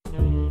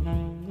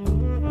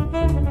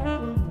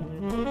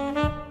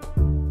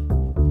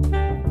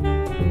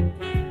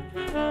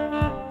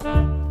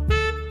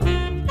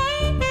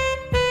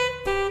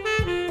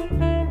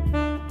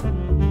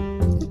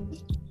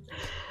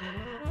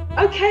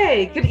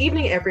Okay, good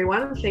evening,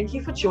 everyone. Thank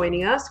you for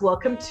joining us.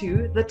 Welcome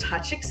to the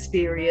Touch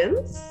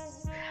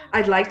Experience.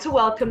 I'd like to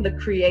welcome the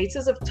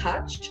creators of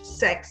Touch,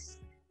 Sex,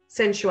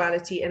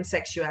 Sensuality, and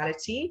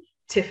Sexuality,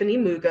 Tiffany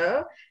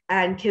Mugo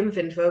and Kim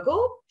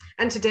Vindvogel.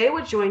 And today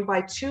we're joined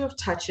by two of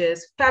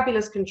Touch's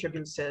fabulous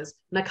contributors,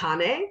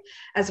 Nakane,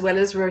 as well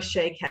as Roche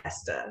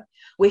Kester.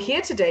 We're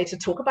here today to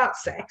talk about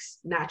sex,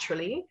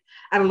 naturally,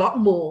 and a lot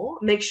more.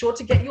 Make sure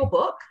to get your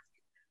book,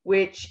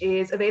 which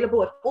is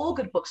available at all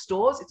good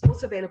bookstores. It's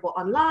also available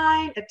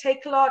online at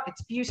Takealot.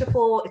 It's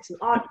beautiful. It's an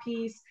art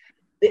piece.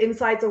 The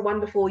insides are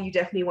wonderful. You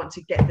definitely want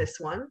to get this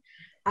one.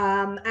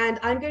 And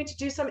I'm going to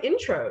do some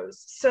intros.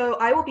 So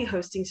I will be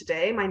hosting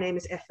today. My name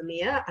is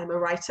Ephemia. I'm a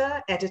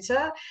writer,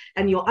 editor,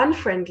 and your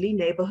unfriendly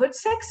neighborhood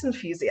sex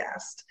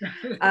enthusiast.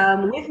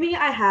 With me,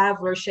 I have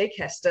Roche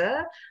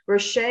Kester.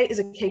 Roche is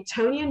a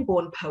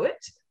Catonian-born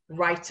poet,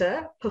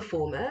 writer,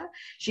 performer.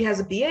 She has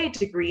a BA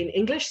degree in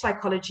English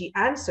psychology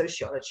and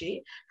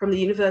sociology from the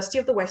University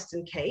of the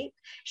Western Cape.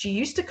 She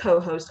used to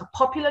co-host a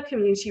popular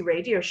community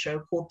radio show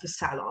called The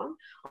Salon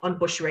on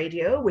Bush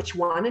Radio, which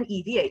won an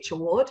EVH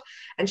award.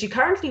 And she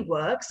currently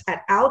works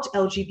at Out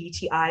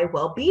LGBTI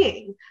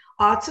Wellbeing.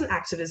 Arts and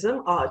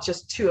activism are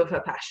just two of her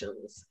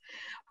passions.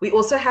 We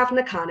also have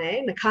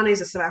Nakane. Nakane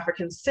is a South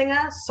African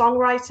singer,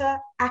 songwriter,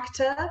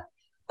 actor,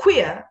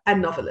 queer,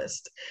 and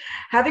novelist.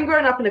 Having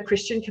grown up in a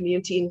Christian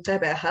community in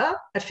Tebeha,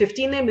 at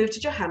 15 they moved to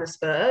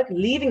Johannesburg,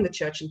 leaving the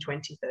church in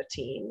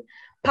 2013,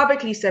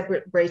 publicly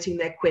celebrating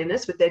their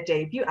queerness with their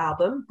debut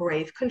album,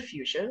 Brave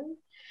Confusion.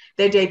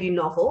 Their debut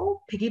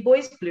novel, Piggy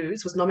Boys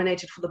Blues, was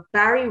nominated for the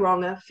Barry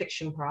Wronger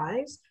Fiction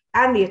Prize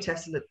and the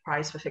Attesalit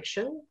Prize for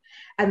Fiction,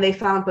 and they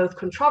found both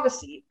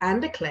controversy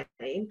and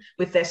acclaim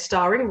with their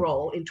starring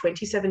role in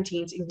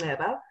 2017's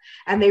Ingweba,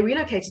 and they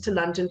relocated to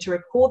London to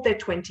record their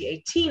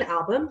 2018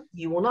 album,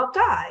 You Will Not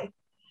Die.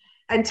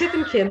 And Tiff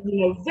and Kim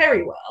you know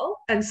very well,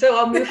 and so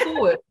I'll move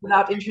forward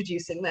without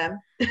introducing them.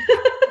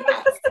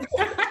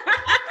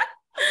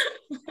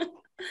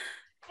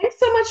 Thanks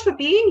so much for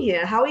being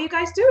here. How are you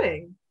guys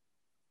doing?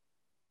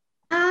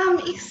 I'm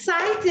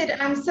excited.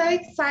 I'm so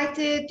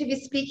excited to be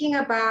speaking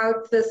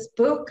about this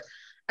book.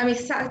 I'm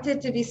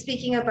excited to be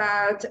speaking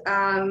about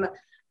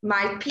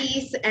my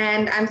piece,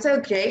 and I'm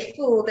so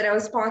grateful that I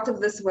was part of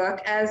this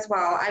work as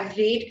well. I've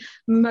read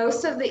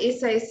most of the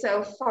essays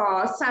so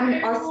far. Some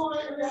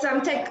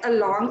take a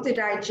long to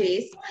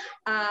digest.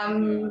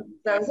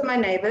 Those are my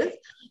neighbors.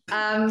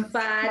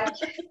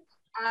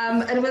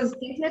 It was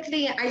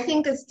definitely, I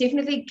think it's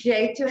definitely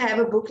great to have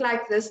a book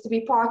like this to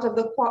be part of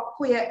the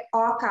queer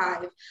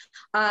archive,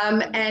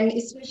 and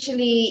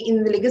especially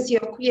in the legacy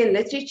of queer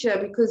literature,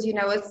 because, you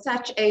know, it's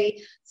such a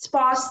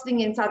sparse thing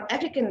in South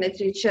African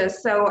literature.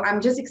 So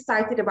I'm just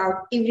excited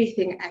about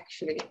everything,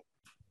 actually.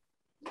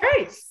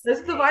 Great. This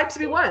is the vibes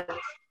we want.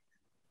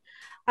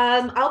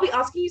 I'll be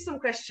asking you some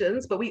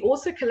questions, but we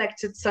also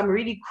collected some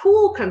really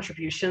cool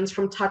contributions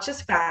from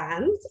Touch's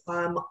fans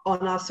on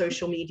our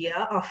social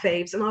media, our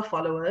faves and our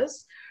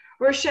followers.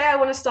 Roche, I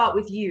want to start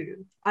with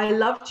you. I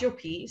loved your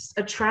piece,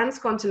 a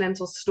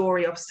transcontinental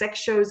story of sex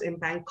shows in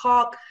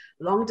Bangkok,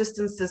 long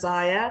distance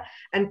desire,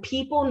 and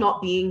people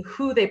not being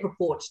who they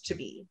purport to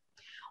be.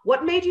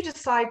 What made you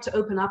decide to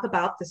open up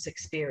about this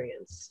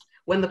experience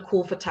when the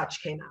call for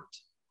Touch came out?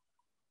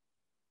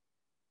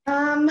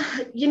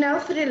 You know,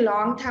 for a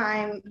long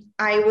time,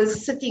 I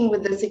was sitting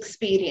with this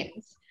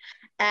experience,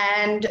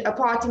 and a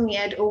part of me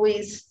had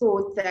always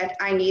thought that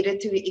I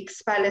needed to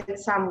expel it in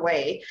some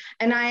way.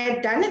 And I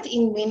had done it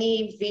in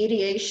many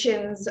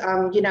variations,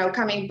 you know,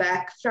 coming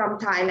back from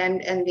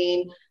Thailand and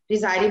then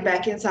residing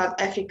back in South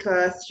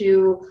Africa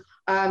through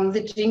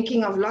the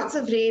drinking of lots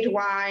of red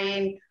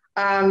wine,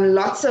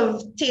 lots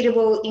of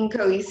terrible,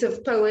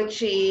 incohesive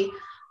poetry,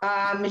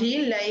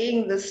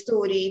 relaying the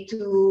story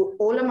to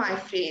all of my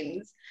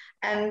friends.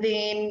 And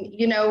then,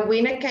 you know,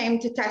 when it came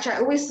to Touch, I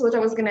always thought I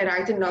was going to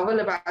write a novel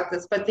about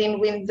this. But then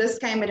when this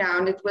came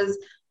around, it was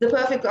the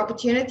perfect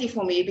opportunity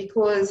for me,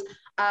 because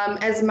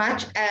as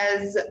much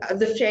as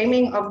the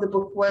framing of the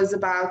book was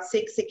about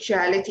sex,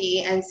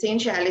 sexuality, and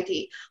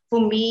sensuality,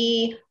 for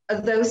me,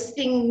 those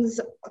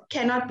things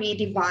cannot be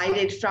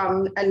divided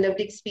from a lived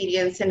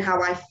experience and how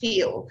I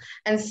feel.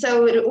 And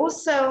so it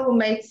also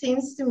made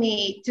sense to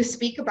me to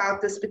speak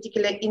about this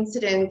particular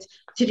incident,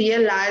 to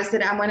realize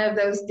that I'm one of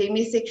those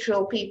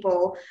demisexual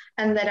people,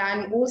 and that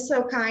I'm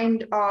also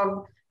kind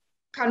of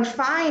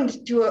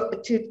confined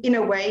to in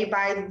a way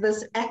by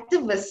this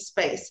activist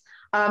space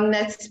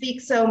that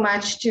speaks so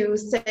much to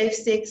safe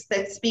sex,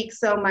 that speaks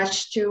so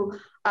much to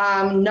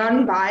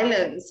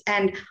non-violence.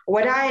 And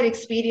what I had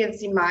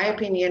experienced, in my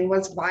opinion,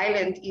 was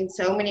violent in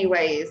so many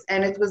ways.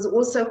 And it was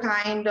also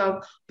kind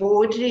of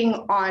bordering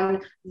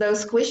on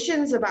those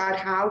questions about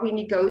how we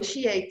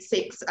negotiate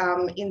sex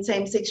in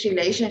same-sex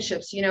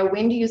relationships. You know,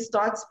 when do you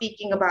start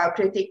speaking about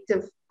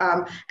protective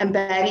and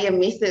barrier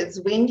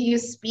methods? When do you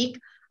speak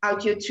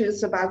out your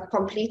truths about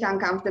complete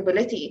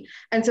uncomfortability?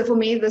 And so for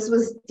me, this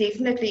was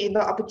definitely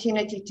the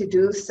opportunity to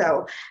do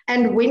so.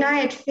 And when I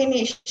had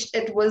finished,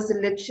 it was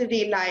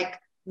literally like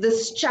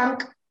this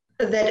chunk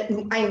that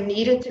I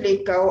needed to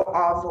let go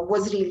of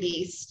was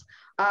released.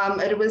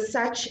 It was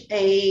such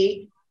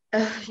a,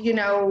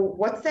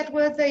 what's that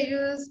word they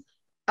use?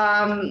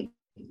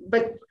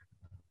 But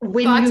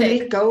when you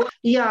let go,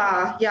 you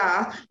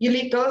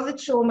let go of the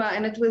trauma,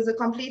 and it was a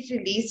complete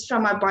release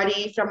from my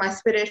body, from my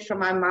spirit, from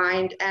my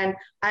mind. And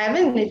I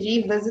haven't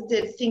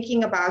revisited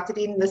thinking about it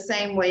in the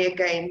same way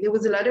again. There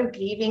was a lot of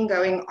grieving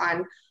going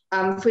on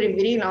for a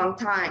very long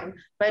time.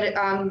 But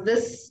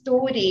this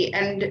story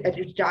and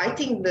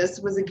writing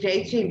this was a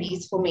great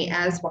release for me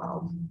as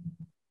well.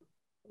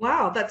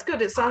 Wow, that's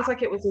good. It sounds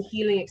like it was a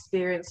healing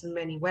experience in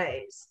many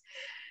ways.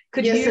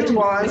 Yes, it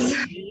was.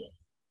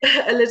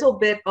 A little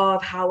bit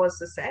of how was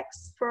the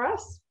sex for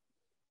us?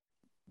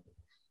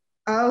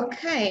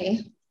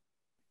 Okay.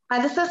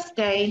 By the fifth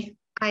day,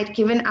 I had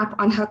given up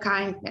on her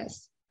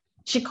kindness.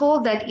 She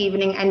called that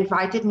evening and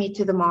invited me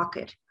to the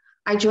market.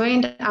 I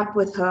joined up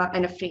with her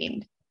and a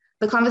friend.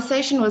 The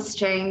conversation was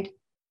strained,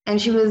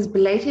 and she was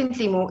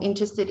blatantly more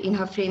interested in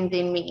her friend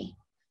than me.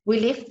 We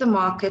left the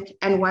market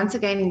and once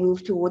again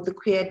moved toward the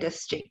queer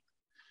district.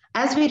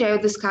 As we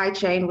rode the sky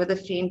train with a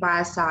friend by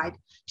our side,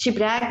 she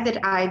bragged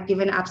that I had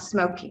given up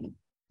smoking,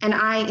 and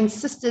I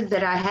insisted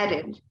that I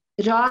hadn't.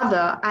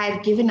 Rather, I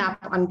had given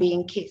up on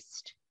being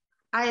kissed.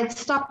 I had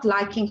stopped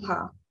liking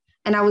her,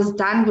 and I was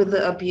done with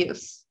the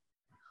abuse.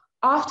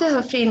 After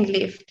her friend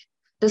left,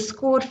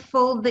 discord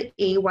filled the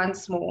air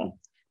once more.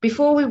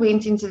 Before we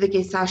went into the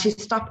guest house, she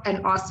stopped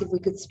and asked if we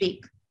could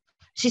speak.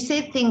 She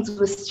said things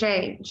were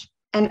strange,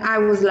 and I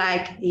was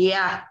like,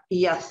 yeah,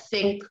 you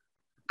think?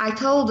 I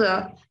told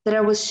her that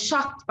I was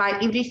shocked by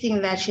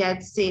everything that she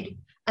had said,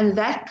 and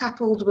that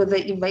coupled with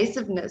the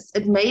evasiveness,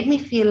 it made me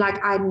feel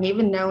like I'd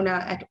never known her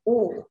at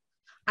all.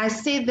 I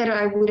said that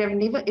I would have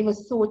never ever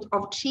thought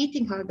of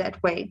treating her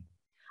that way.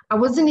 I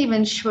wasn't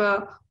even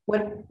sure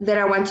that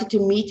I wanted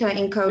to meet her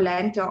in Koh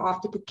Lanta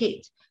after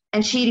Phuket,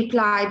 and she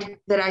replied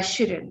that I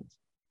shouldn't.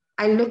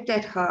 I looked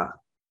at her.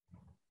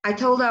 I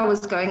told her I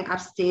was going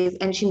upstairs,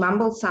 and she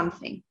mumbled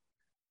something.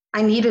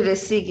 I needed a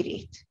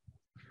cigarette.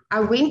 I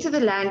went to the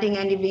landing,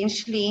 and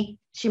eventually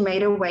she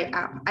made her way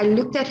up. I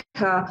looked at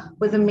her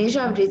with a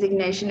measure of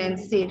resignation and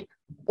said,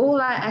 all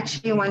I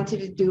actually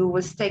wanted to do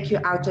was take you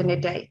out on a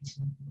date.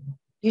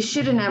 You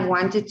shouldn't have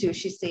wanted to,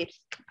 she said.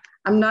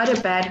 I'm not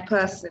a bad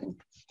person,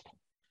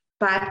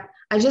 but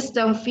I just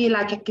don't feel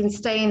like I can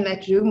stay in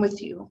that room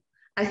with you.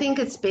 I think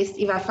it's best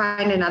if I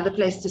find another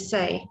place to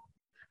stay.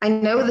 I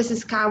know this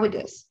is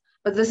cowardice,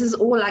 but this is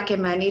all I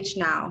can manage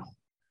now.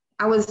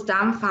 I was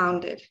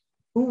dumbfounded.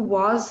 Who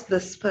was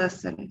this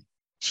person?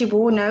 She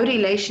bore no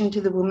relation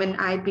to the woman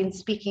I had been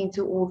speaking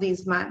to all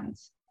these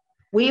months.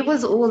 Where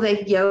was all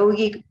that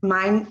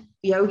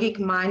yogic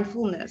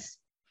mindfulness?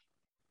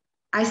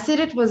 I said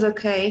it was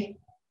okay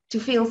to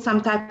feel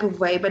some type of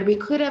way, but we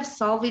could have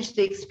salvaged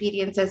the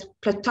experience as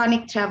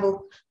platonic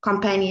travel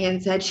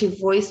companions had she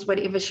voiced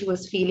whatever she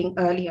was feeling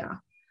earlier.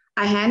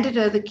 I handed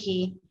her the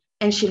key,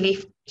 and she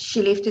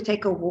left to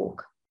take a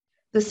walk.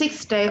 The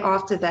sixth day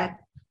after that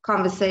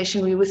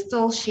conversation, we were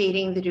still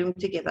sharing the room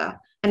together,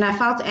 and I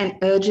felt an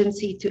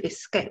urgency to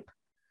escape.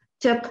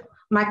 Tip,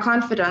 my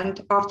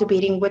confidant, after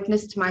bearing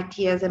witness to my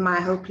tears and my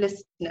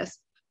hopelessness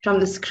from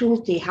this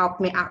cruelty,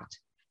 helped me out.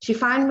 She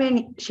found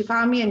me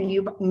a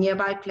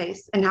nearby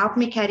place and helped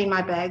me carry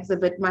my bags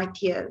amid my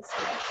tears.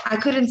 I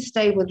couldn't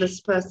stay with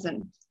this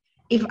person.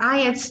 If I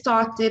had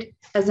started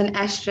as an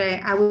ashtray,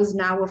 I was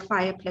now a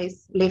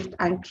fireplace left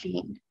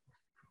uncleaned.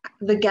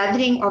 The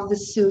gathering of the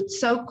suit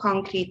so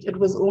concrete it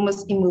was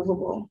almost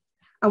immovable.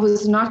 I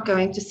was not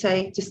going to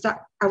stay to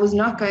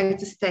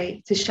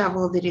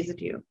shovel the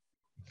residue.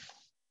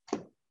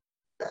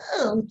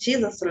 Oh,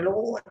 Jesus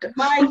Lord.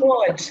 My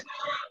Lord.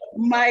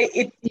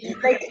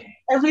 Like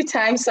every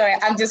time, sorry,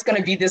 I'm just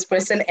gonna be this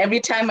person. Every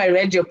time I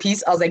read your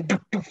piece, I was like,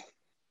 doof, doof.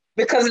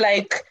 Because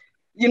like,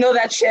 you know,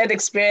 that shared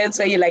experience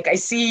where you're like, I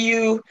see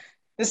you,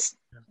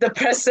 the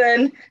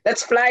person,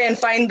 let's fly and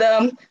find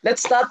them.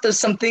 Let's start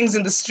some things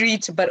in the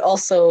street, but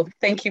also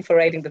thank you for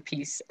writing the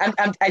piece.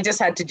 I just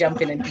had to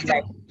jump in and be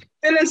like,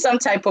 feel in some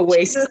type of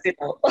way still.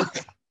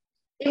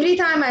 Every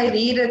time I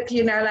read it,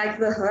 you know, like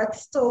the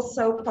hurt's still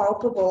so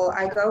palpable.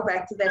 I go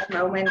back to that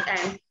moment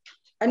and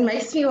it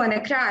makes me want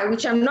to cry,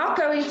 which I'm not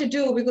going to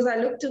do because I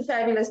look too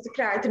fabulous to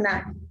cry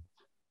tonight.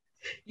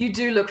 You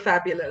do look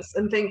fabulous,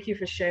 and thank you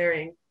for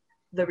sharing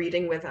the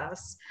reading with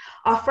us.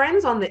 Our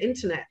friends on the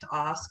internet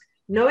ask,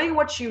 knowing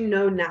what you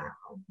know now,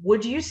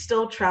 would you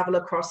still travel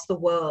across the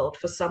world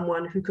for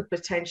someone who could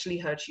potentially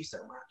hurt you so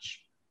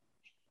much?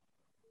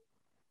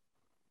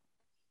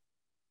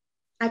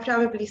 I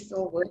probably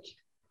still would.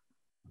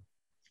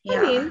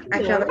 Yeah,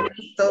 I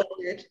probably still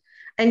would.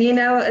 And, you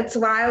know, it's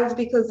wild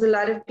because a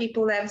lot of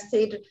people have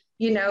said,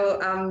 you know,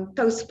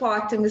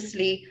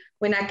 postpartumously,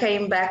 when I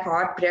came back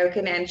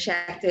heartbroken and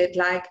shattered,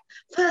 like,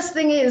 first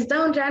thing is,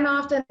 don't run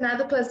after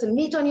another person,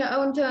 meet on your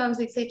own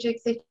terms, etc.,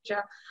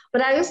 etc.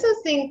 But I also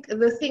think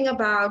the thing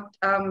about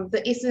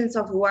the essence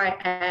of who I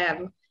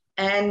am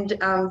and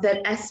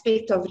that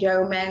aspect of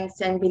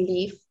romance and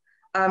belief,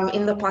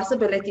 in the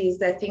possibilities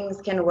that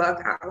things can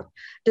work out.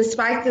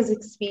 Despite this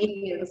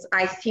experience,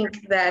 I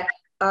think that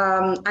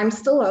I'm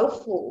still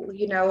hopeful.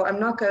 You know, I'm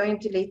not going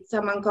to let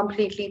someone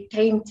completely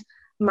taint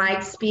my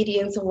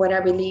experience of what I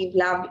believe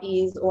love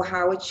is or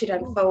how it should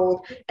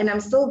unfold. And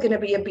I'm still going to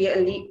be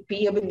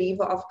a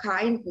believer of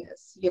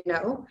kindness, you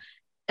know.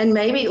 And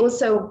maybe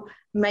also,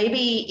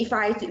 maybe if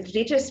I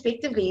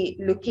retrospectively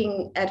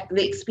looking at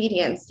the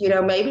experience, you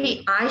know,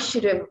 maybe I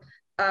should have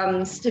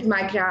stood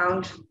my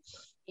ground,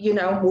 you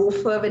know, more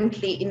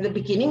fervently in the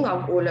beginning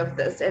of all of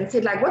this and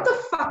said, like, what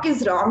the fuck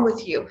is wrong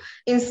with you?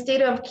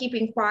 Instead of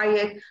keeping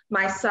quiet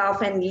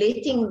myself and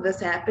letting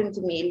this happen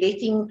to me,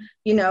 letting,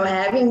 you know,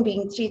 having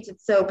been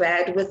treated so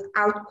bad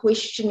without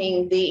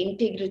questioning the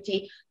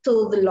integrity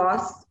till the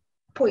last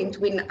point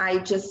when I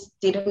just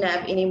didn't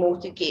have any more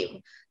to give.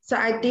 So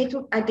I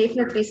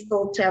definitely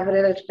still travel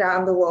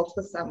around the world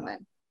for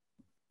someone.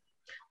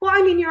 Well,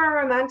 I mean, you're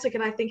a romantic,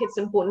 and I think it's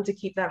important to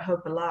keep that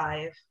hope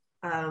alive.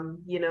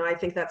 You know, I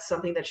think that's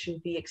something that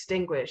shouldn't be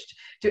extinguished.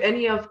 Do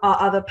any of our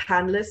other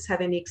panelists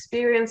have any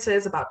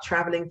experiences about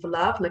traveling for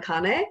love,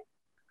 Nakane?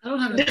 I don't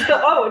have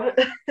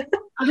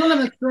I don't have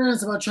an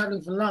experience about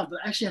traveling for love, but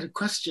I actually had a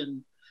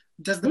question.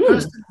 Does the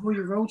person who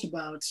you wrote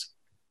about,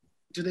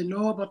 do they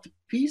know about the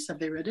piece? Have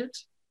they read it?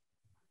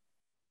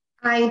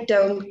 I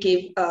don't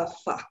give a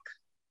fuck.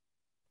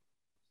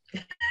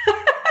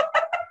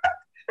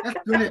 That's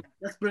brilliant.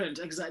 That's brilliant.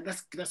 Exactly.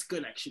 That's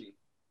good, actually.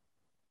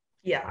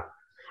 Yeah.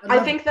 I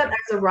think that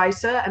as a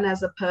writer and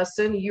as a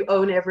person, you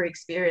own every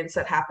experience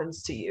that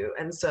happens to you.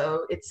 And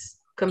so it's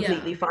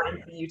completely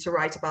fine for you to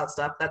write about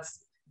stuff. That's,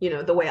 you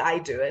know, the way I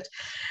do it.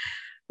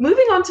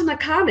 Moving on to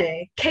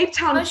Nakane, Cape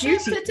Town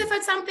Cutie. Cliff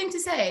had something to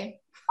say.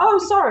 Oh,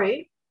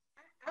 sorry.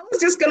 I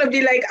was just going to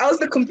be like, I was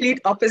the complete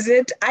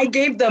opposite. I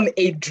gave them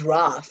a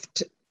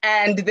draft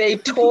and they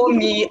told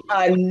me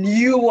a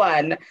new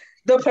one.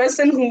 The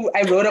person who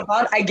I wrote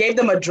about, I gave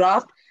them a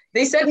draft.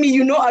 They said me,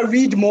 you know, I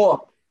read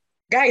more.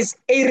 Guys,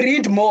 I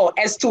read more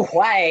as to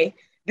why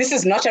this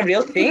is not a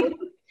real thing.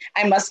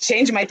 I must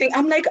change my thing.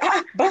 I'm like,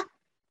 but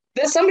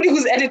there's somebody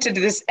who's edited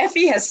this.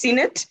 Effie has seen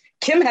it.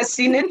 Kim has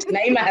seen it.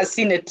 Naima has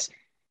seen it.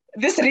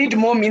 This read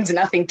more means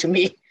nothing to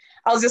me.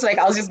 I was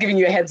just giving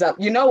you a heads up.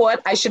 You know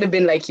what? I should have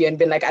been like you and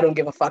been like, I don't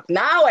give a fuck.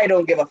 Now I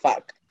don't give a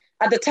fuck.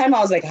 At the time, I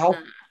was like, how?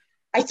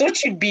 I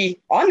thought you'd be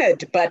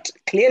honored, but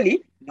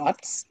clearly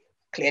not.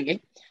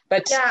 Clearly.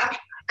 But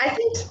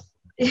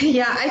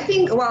yeah, I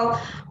think,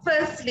 well,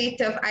 firstly,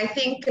 Tiff, I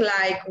think,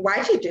 like,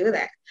 why'd you do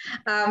that?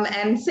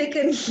 And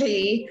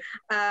secondly,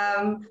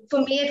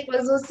 for me, it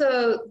was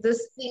also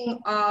this thing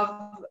of,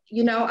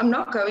 you know, I'm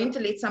not going to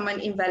let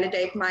someone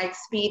invalidate my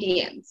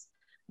experience.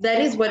 That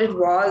is what it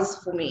was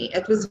for me.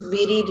 It was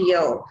very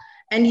real.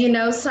 And, you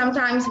know,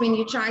 sometimes when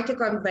you try to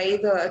convey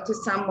to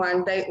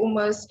someone, they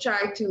almost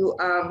try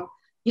to,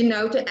 you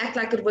know, to act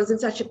like it wasn't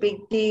such a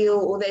big deal,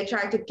 or they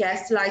try to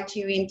gaslight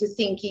you into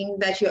thinking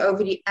that you're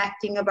overly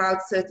acting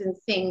about certain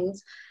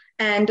things.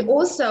 And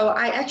also,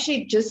 I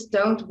actually just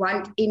don't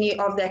want any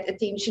of that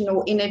attention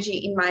or energy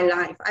in my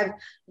life. I've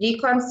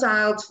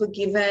reconciled,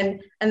 forgiven,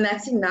 and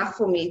that's enough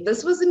for me.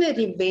 This wasn't a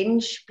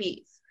revenge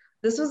piece.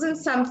 This wasn't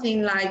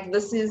something like,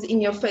 this is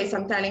in your face,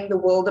 I'm telling the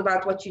world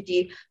about what you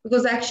did,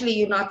 because actually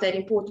you're not that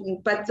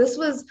important. But this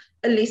was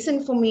a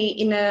lesson for me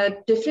in a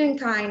different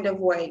kind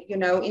of way, you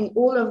know, in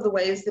all of the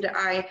ways that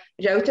I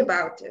wrote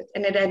about it.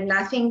 And it had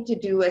nothing to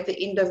do at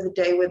the end of the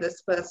day with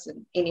this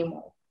person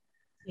anymore.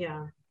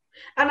 Yeah.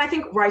 And I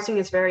think writing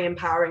is very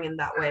empowering in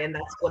that way, and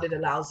that's what it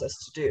allows us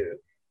to do.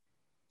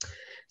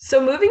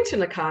 So moving to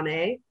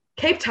Nakane,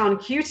 Cape Town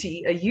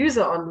Cutie, a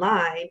user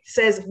online,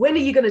 says, when are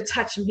you going to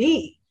touch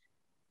me?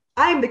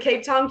 I'm the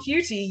Cape Town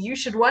Cutie, you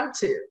should want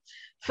to.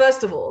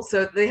 First of all,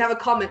 so they have a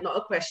comment, not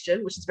a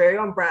question, which is very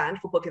on brand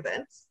for book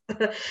events.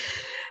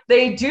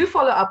 They do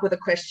follow up with a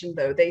question,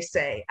 though. They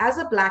say, as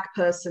a Black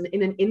person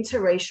in an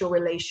interracial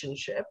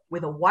relationship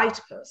with a white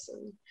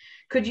person,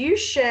 could you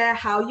share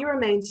how you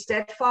remain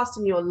steadfast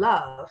in your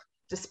love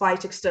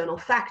despite external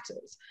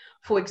factors?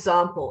 For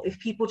example, if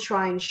people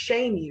try and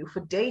shame you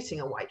for dating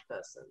a white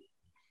person.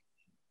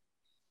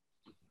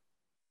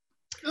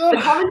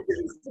 The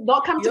commentaries did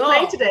not come to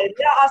play today.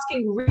 They are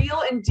asking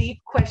real and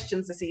deep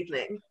questions this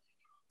evening.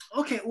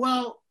 Okay,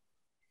 well,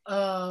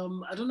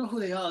 I don't know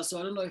who they are, so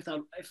I don't know if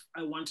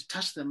I want to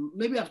touch them.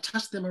 Maybe I've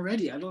touched them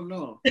already. I don't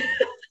know.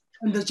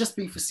 And they're just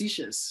being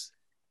facetious.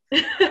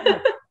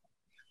 But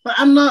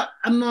I'm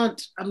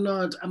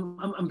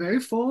very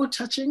for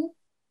touching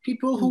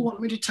people who want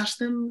me to touch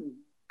them.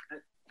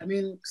 I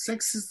mean,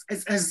 sex is,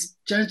 as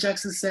Janet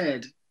Jackson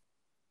said,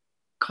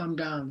 calm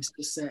down, it's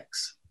just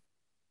sex,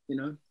 you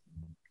know?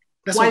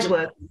 That's wise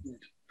word.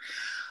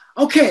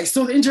 Okay,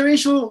 so the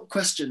interracial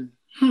question.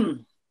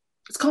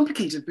 It's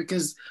complicated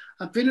because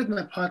I've been with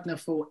my partner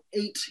for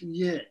 8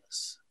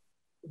 years.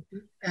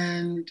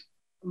 And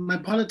my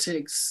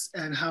politics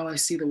and how I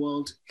see the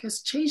world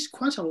has changed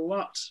quite a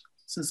lot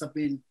since I've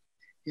been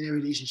in a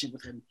relationship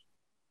with him.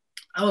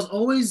 I was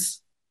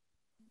always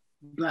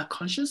Black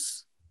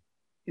conscious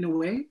in a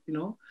way, you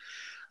know.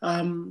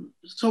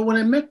 So when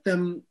I met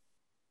them,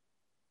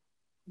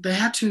 they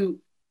had to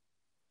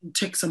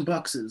tick some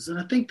boxes, and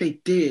I think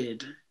they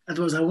did.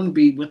 Otherwise, I wouldn't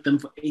be with them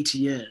for 80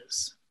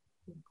 years,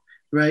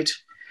 right?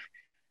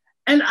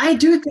 And I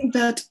do think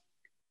that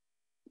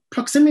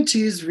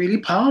proximity is really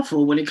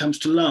powerful when it comes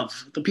to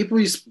love. The people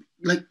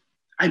like,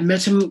 I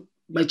met him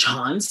by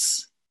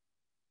chance.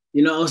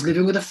 You know, I was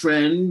living with a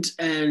friend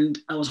and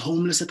I was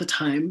homeless at the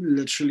time,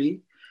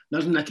 literally.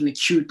 Not in like an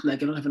acute,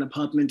 like I don't have an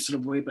apartment sort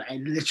of way, but I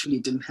literally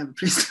didn't have a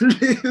place to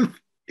live.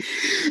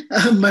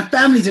 My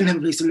family didn't have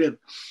a place to live.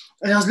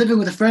 And I was living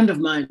with a friend of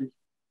mine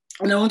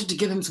and I wanted to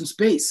give him some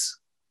space,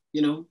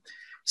 you know?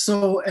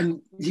 So,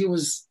 and he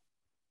was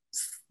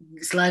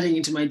sliding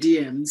into my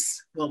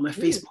DMs, well, my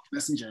Facebook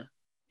Messenger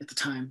at the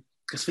time,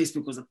 because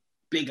Facebook was a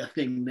bigger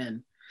thing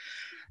then.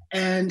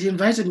 And he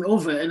invited me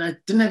over and I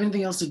didn't have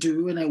anything else to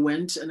do. And I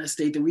went and I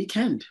stayed the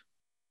weekend.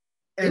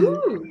 And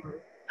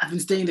I've been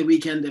staying the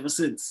weekend ever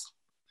since.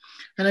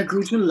 And I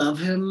grew to love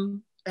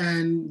him.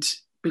 And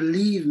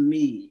believe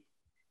me,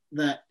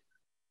 that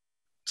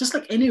just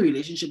like any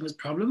relationship has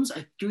problems,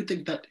 I do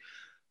think that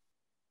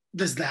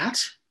there's that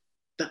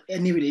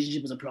any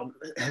relationship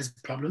has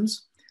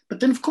problems. But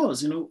then, of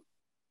course, you know,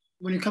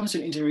 when it comes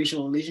to an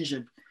interracial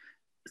relationship,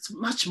 it's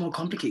much more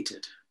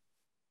complicated.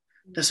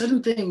 There's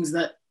certain things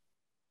that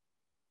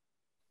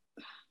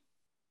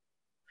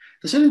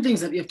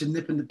you have to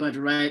nip in the bud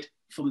right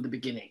from the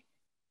beginning.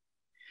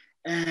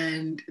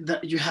 And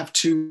that you have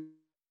to,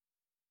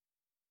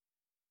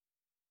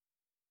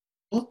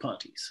 both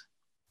parties,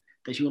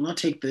 that you will not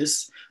take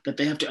this, that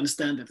they have to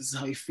understand that this is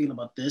how you feel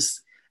about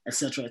this,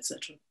 etc.,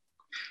 etc.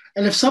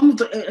 And if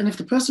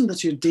the person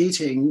that you're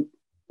dating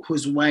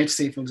who's white,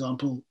 say for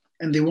example,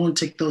 and they won't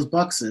tick those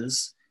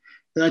boxes,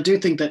 then I do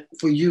think that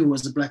for you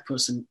as a Black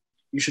person,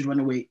 you should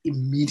run away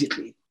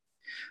immediately,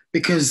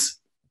 because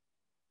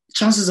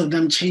chances of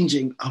them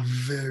changing are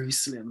very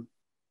slim.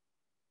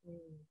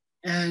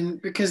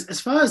 And because as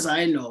far as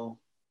I know,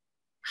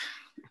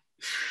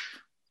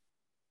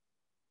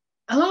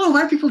 a lot of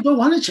white people don't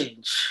want to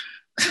change.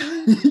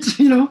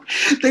 You know,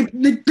 they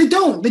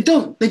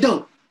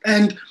don't.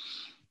 And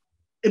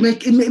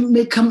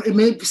it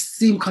may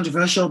seem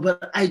controversial,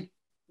 but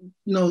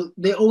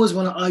they always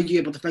want to argue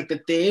about the fact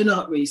that they're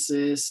not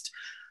racist,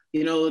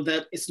 you know,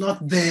 that it's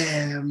not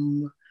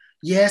them.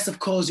 Yes, of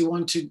course, we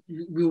want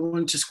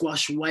to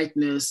squash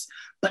whiteness,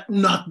 but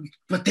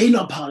they're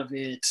not part of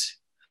it.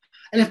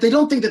 And if they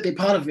don't think that they're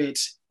part of it,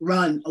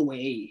 run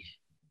away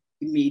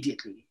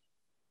immediately,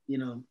 you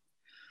know.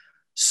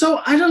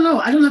 So I don't know.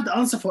 I don't have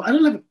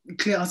a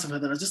clear answer for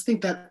that. I just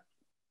think that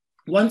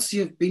once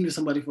you've been with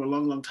somebody for a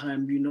long, long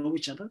time, you know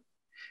each other,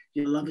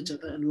 you love each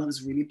other, and love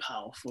is really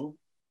powerful.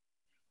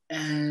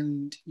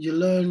 And you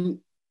learn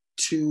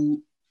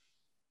to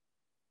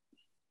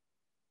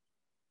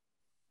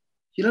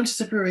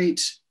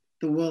separate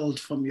the world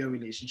from your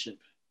relationship,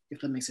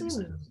 if that makes any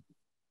sense.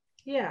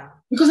 Yeah.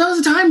 Because there was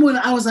a time when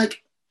I was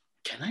like,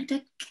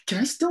 can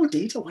I still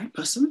date a white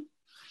person?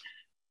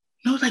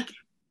 No, like,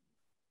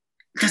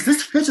 does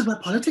this fit with my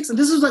politics? And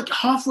this was like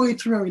halfway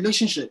through a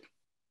relationship.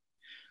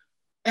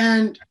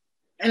 And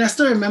I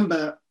still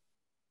remember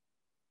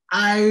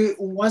I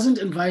wasn't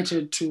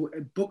invited to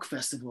a book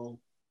festival.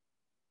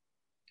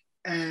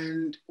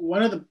 And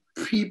one of the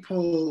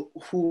people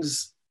who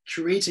was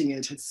curating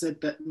it had said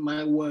that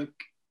my work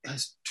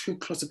has too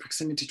close a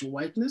proximity to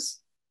whiteness.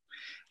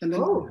 And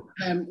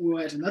then we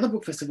were at another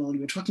book festival, we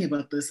were talking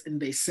about this,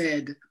 and they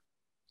said,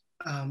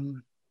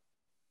 do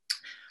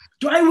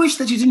I wish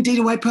that you didn't date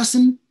a white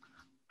person?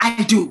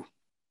 I do.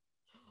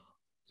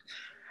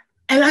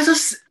 And it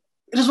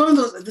was one of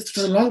those, this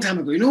was a long time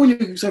ago. You know, when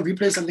you sort of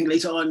replay something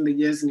later on in the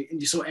years and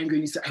you're so angry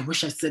and you say, I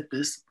wish I said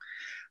this.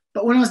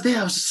 But when I was there,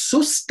 I was just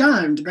so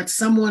stunned that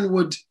someone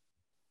would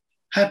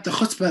have the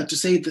chutzpah to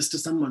say this to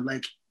someone,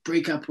 like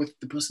break up with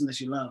the person that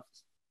you love,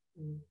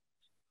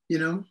 you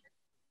know?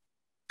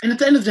 And at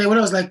the end of the day, when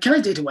I was like, can I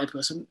date a white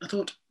person? I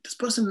thought, this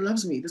person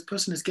loves me. This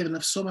person has given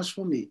up so much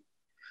for me.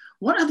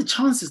 What are the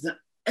chances that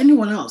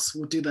anyone else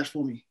would do that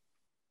for me?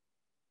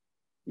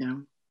 You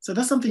know? So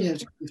that's something you have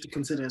to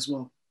consider as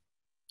well.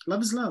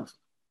 Love is love.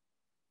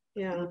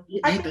 Yeah,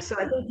 I think so.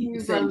 I think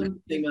you've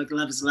thing like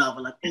love is love,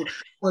 or like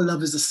all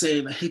love is the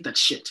same. I hate that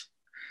shit.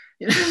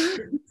 You know?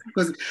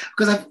 because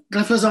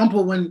for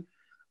example, when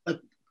like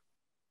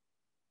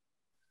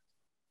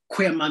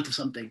queer month or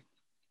something,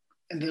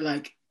 and they're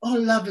like, oh,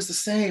 love is the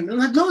same. And I'm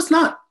like, no, it's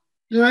not.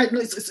 You're right.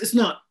 No, it's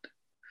not.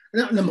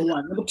 Number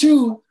one. Number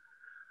two,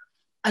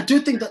 I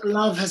do think that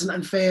love has an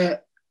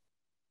unfair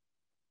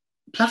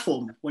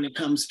platform when it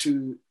comes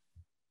to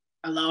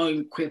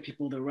allowing queer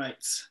people their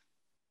rights.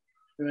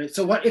 Right?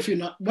 So what if you're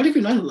not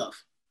in love?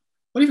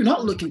 What if you're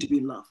not looking to be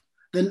in love?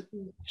 Then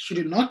should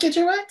you not get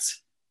your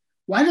rights?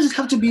 Why does it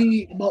have to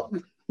be about,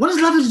 what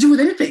does love have to do with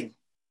anything?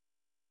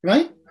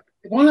 Right?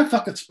 If I want to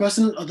fuck this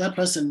person or that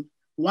person,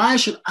 why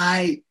should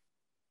I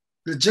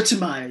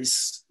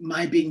legitimize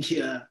my being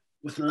here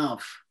with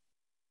love?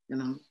 You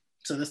know?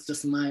 So that's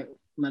just my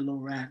little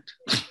rant.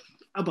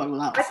 about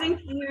love. I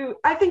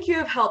think you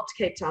have helped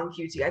Cape Town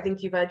Cutie. I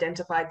think you've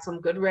identified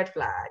some good red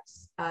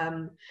flags.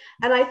 And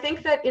I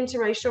think that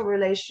interracial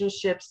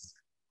relationships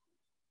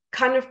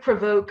kind of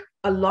provoke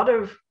a lot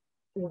of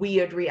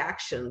weird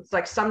reactions.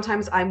 Like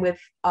sometimes I'm with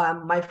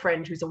my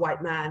friend who's a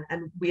white man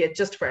and we are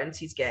just friends,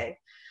 he's gay.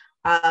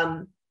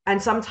 And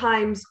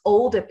sometimes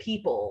older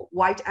people,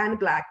 white and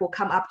black, will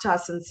come up to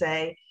us and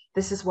say,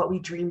 this is what we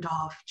dreamed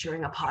of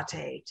during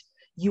apartheid.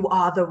 You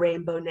are the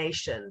Rainbow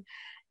Nation.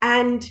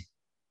 And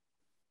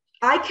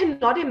I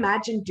cannot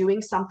imagine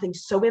doing something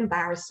so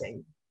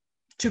embarrassing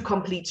to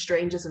complete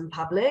strangers in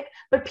public,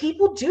 but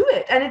people do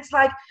it. And it's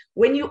like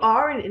when you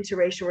are in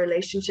interracial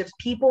relationships,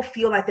 people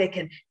feel like they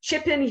can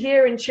chip in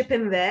here and chip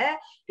in there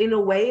in a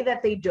way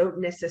that they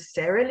don't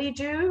necessarily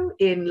do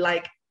in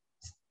like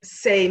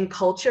same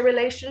culture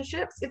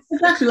relationships. It's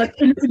exactly like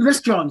in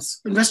restaurants.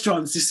 In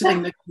restaurants, you're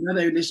sitting next to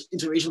another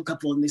interracial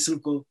couple and they sort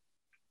of go,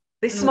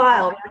 they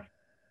smile.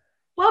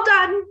 Well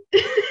done.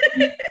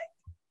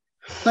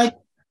 Like,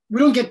 we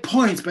don't get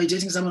points by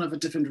dating someone of a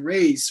different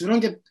race. We don't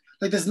get,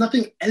 like, there's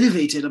nothing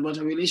elevated about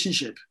a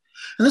relationship.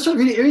 And that's what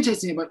really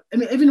irritates me about, I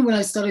mean, even when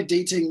I started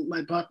dating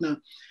my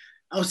partner,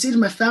 I would say to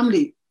my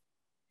family,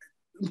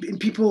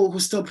 people who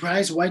still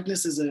prize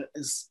whiteness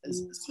as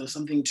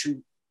something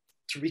to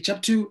reach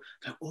up to,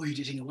 like, oh, you're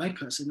dating a white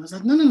person. I was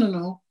like,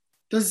 no.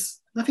 There's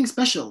nothing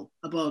special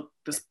about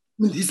this.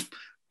 I mean, he's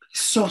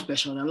so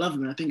special and I love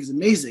him and I think he's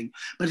amazing,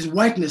 but his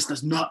whiteness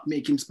does not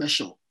make him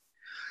special.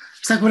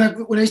 It's like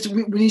when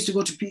we used to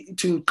go to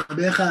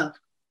Kabeja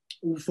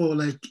for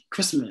like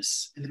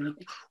Christmas, and they were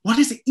like, "What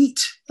does it eat?"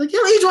 Like,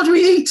 you eat what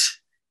we eat.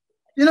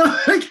 You know,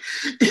 like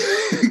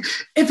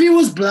if he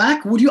was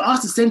black, would you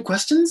ask the same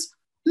questions?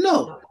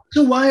 No.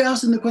 So why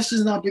asking the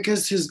questions now?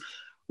 Because he's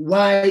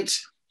white,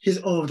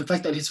 the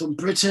fact that he's from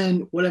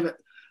Britain, whatever.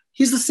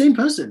 He's the same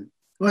person.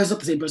 Well, he's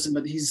not the same person,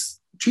 but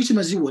treat him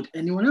as you would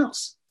anyone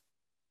else.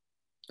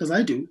 Because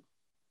I do.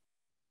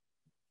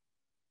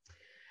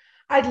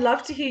 I'd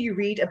love to hear you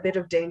read a bit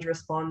of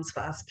Dangerous Bonds for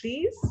us,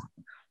 please.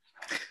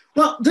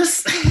 Well,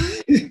 this,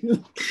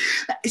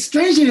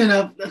 strangely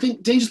enough, I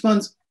think Dangerous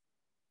Bonds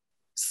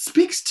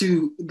speaks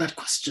to that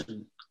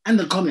question and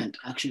the comment,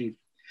 actually,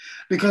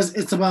 because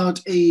it's about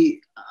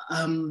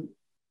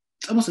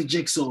almost a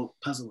jigsaw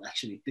puzzle,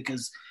 actually,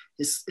 because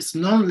it's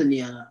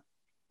non-linear,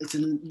 it's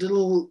in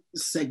little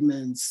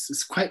segments,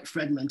 it's quite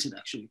fragmented,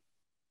 actually.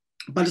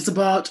 But it's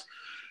about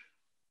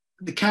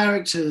the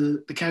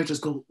character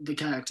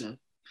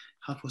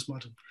how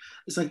postmortem.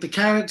 It's like the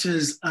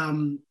characters'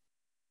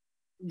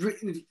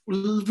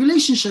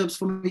 relationships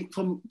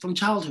from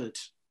childhood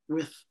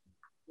with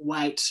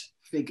white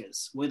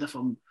figures, whether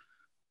from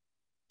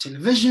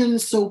television,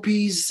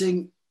 soapies,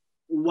 seeing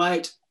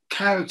white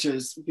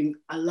characters being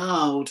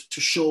allowed to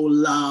show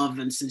love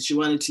and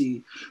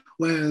sensuality,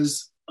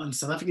 whereas on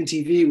South African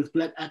TV with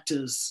black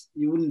actors,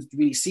 you wouldn't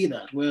really see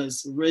that.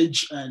 Whereas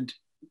Ridge and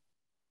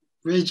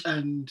what's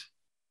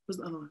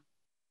the other one?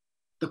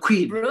 The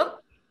Queen. Brooke.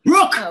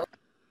 Oh.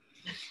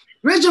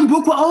 Ridge and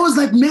Brooke were always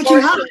like making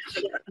out.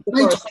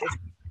 Like,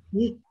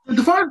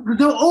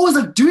 they were always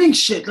like doing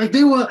shit. Like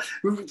they were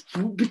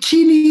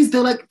bikinis.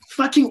 They're like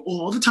fucking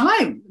all the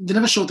time. They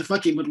never showed the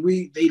fucking, but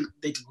they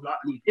did not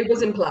need it. It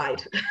was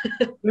implied.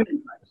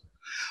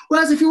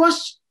 Whereas if you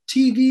watch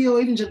TV or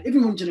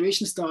even when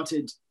Generation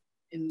started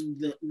in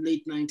the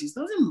late 90s,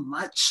 there wasn't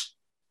much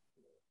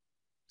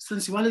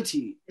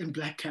sensuality in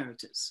black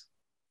characters.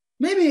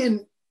 Maybe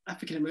in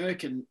African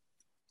American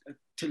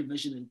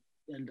television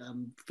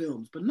and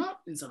films, but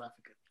not in South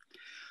Africa.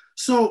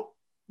 So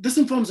this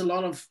informs a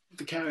lot of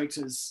the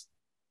characters'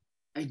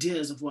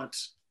 ideas of what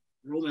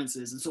romance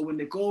is. And so when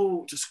they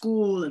go to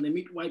school and they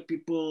meet white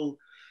people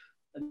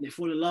and they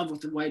fall in love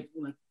with the white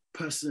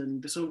person,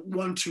 they sort of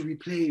want to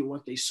replay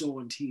what they saw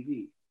on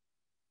TV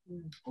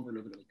over and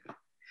over and over.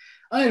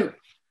 Anyway,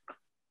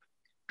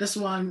 this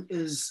one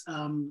is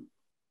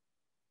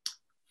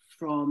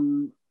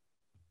from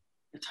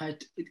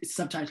it's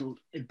subtitled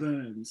 "It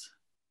Burns."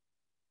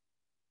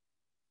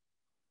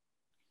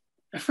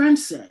 A friend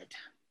said,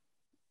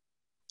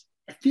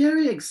 "A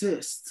theory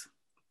exists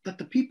that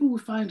the people we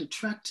find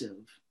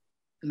attractive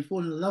and fall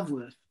in love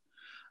with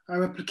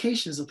are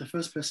replications of the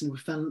first person we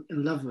fell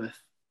in love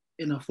with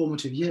in our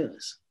formative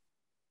years.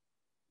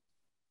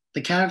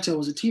 The character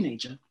was a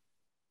teenager.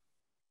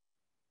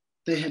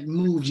 They had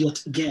moved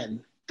yet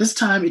again. This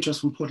time it was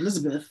from Port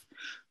Elizabeth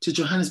to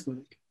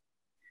Johannesburg.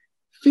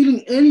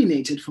 Feeling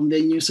alienated from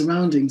their new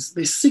surroundings,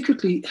 they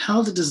secretly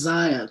held a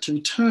desire to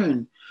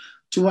return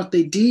to what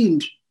they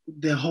deemed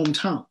their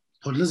hometown,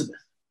 Port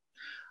Elizabeth,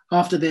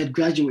 after they had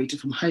graduated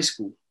from high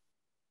school.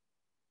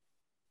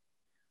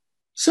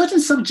 Certain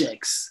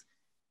subjects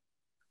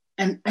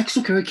and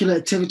extracurricular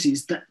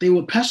activities that they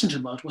were passionate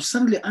about were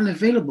suddenly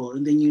unavailable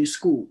in their new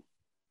school.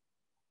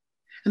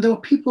 And there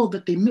were people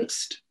that they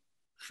missed,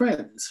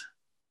 friends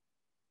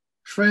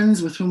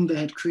with whom they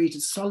had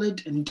created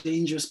solid and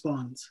dangerous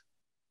bonds.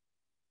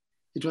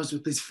 It was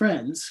with these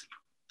friends,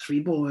 3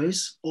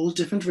 boys, all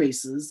different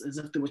races, as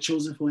if they were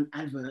chosen for an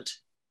advert,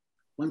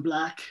 one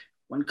black,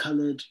 one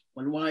colored,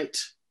 one white,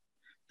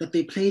 that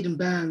they played in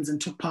bands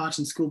and took part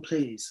in school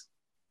plays.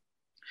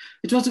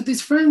 It was with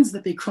these friends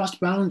that they crossed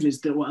boundaries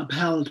that were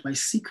upheld by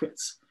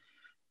secrets.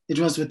 It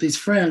was with these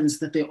friends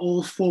that they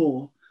all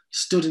four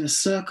stood in a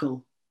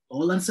circle,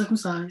 all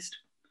uncircumcised,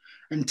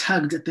 and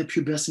tugged at their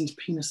pubescent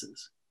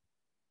penises.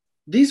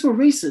 These were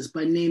races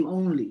by name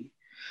only,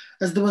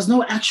 as there was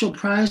no actual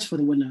prize for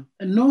the winner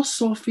and no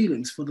sore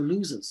feelings for the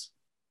losers.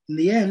 In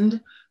the end,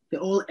 they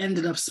all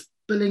ended up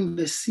spilling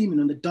their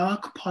semen on the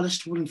dark,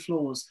 polished wooden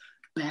floors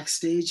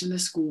backstage in their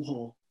school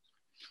hall.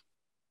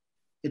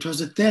 It was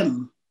with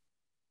them,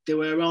 they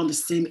were around the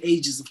same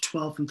ages of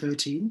 12 and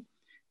 13,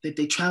 that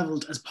they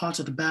traveled as part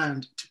of the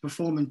band to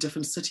perform in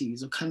different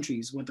cities or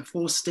countries where the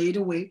four stayed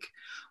awake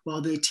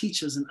while their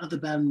teachers and other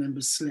band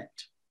members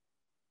slept.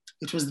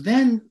 It was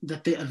then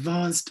that they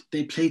advanced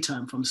their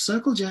playtime from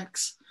circle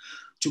jacks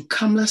to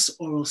cumless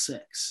oral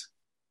sex.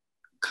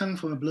 Coming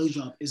from a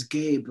blowjob is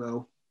gay,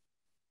 bro.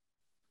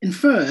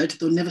 Inferred,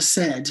 though never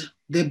said,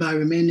 thereby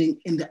remaining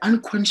in the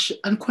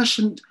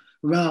unquestioned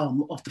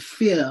realm of the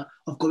fear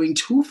of going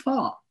too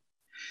far.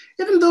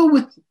 Even though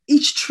with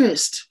each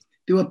tryst,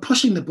 they were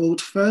pushing the boat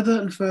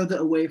further and further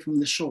away from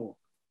the shore,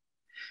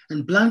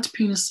 and blunt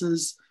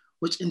penises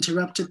which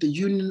interrupted the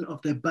union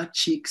of their butt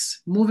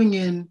cheeks, moving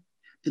in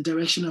the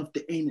direction of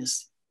the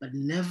anus, but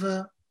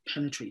never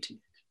penetrating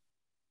it.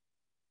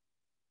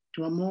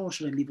 Do you want more, or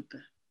should I leave it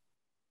there?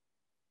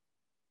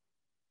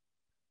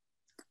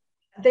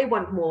 They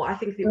want more. I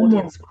think the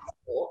audience wants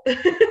more.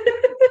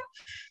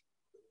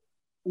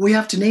 We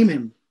have to name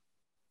him.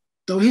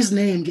 Though his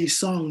name gave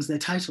songs their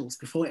titles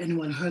before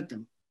anyone heard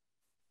them,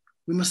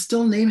 we must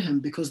still name him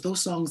because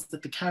those songs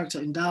that the character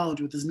endowed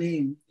with his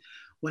name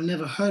were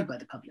never heard by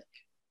the public.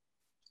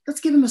 Let's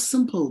give him a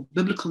simple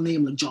biblical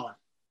name like John.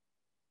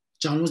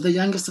 John was the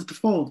youngest of the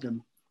four of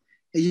them,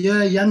 a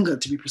year younger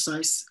to be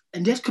precise,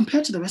 and yet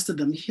compared to the rest of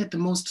them, he had the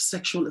most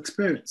sexual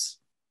experience.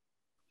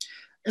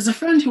 As a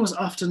friend who was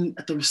often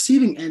at the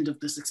receiving end of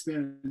this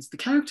experience, the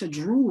character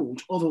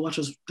drooled over what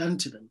was done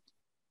to them.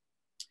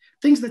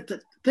 Things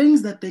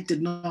that they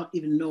did not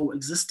even know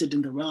existed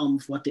in the realm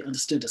of what they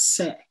understood as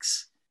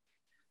sex.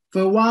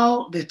 For a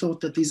while, they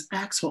thought that these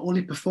acts were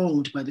only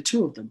performed by the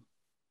two of them,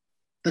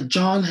 that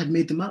John had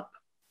made them up,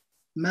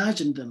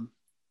 imagined them,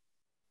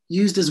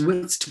 used his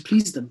wits to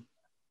please them.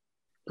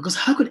 Because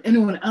how could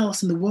anyone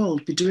else in the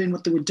world be doing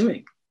what they were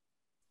doing?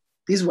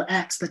 These were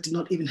acts that did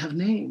not even have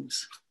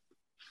names.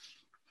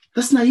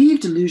 This naive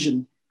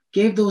delusion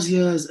gave those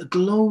years a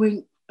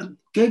glow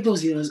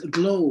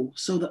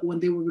so that when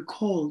they were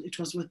recalled, it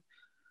was with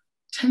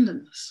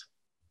tenderness,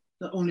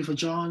 not only for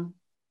John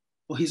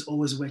or his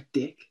always wet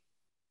dick,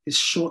 his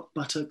short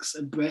buttocks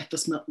and breath that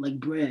smelled like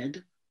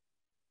bread,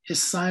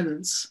 his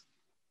silence,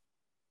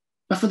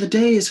 but for the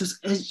days whose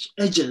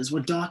edges were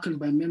darkened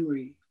by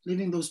memory,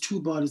 leaving those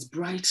two bodies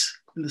bright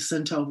in the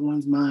center of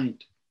one's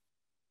mind.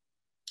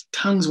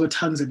 Tongues where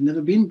tongues had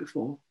never been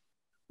before,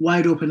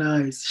 wide open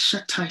eyes,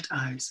 shut tight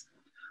eyes,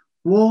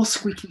 wall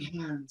squeaking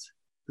hands,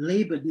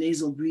 labored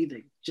nasal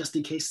breathing, just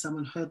in case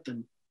someone heard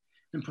them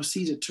and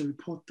proceeded to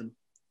report them.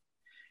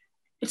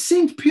 It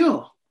seemed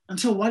pure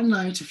until one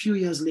night a few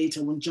years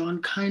later when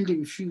John kindly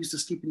refused to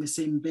sleep in the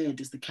same bed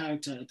as the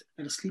character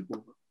at a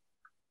sleepover.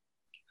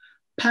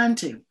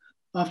 Panting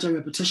after a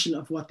repetition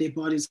of what their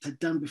bodies had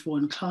done before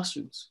in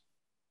classrooms,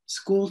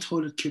 school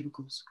toilet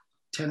cubicles,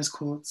 tennis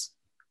courts,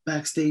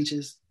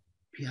 backstages,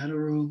 piano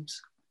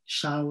rooms,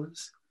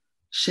 showers,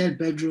 shared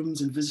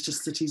bedrooms in visitor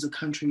cities or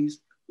countries,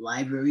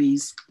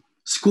 libraries,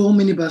 school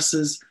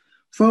minibuses.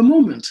 For a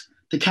moment,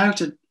 the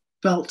character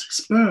felt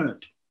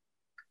spurred,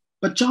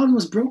 but John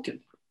was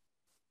broken.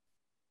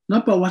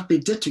 Not by what they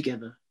did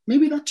together,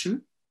 maybe that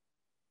too.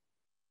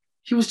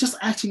 He was just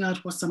acting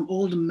out what some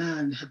older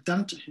man had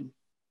done to him.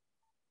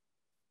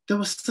 There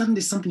was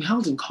suddenly something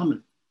held in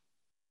common.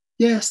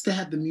 Yes, they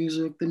had the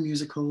music, the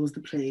musicals,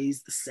 the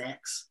plays, the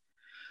sex.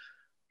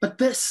 But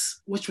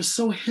this, which was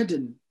so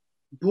hidden,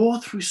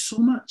 bore through so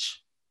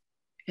much,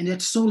 and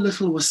yet so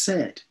little was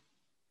said.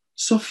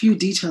 So few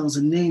details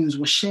and names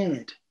were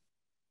shared.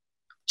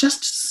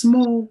 Just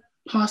small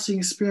passing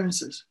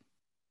experiences.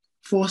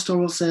 Forced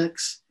oral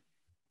sex,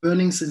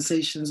 burning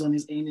sensations on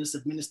his anus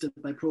administered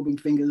by probing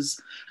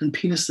fingers, and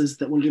penises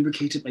that were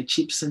lubricated by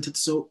cheap scented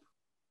soap.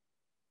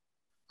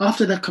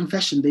 After that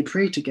confession, they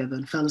prayed together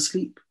and fell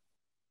asleep.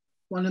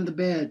 One in the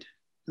bed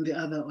and the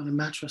other on a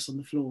mattress on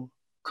the floor,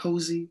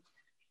 cozy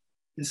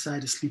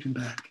inside a sleeping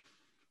bag.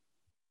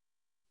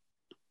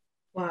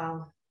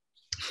 Wow.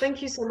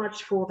 Thank you so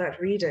much for that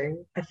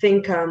reading. I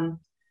think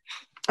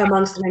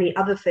amongst many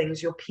other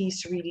things, your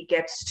piece really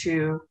gets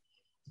to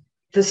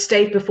the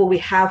state before we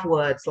have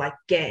words like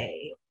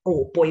gay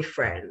or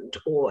boyfriend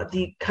or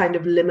the kind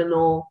of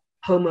liminal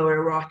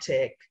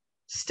homoerotic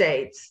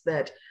states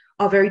that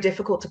are very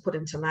difficult to put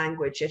into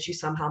language, yet you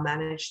somehow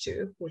manage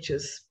to, which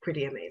is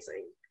pretty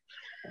amazing.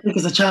 I think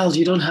as a child,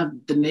 you don't have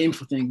the name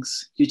for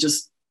things.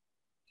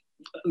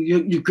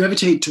 You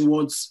gravitate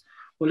towards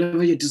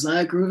whatever your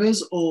desire groove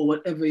is or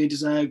whatever your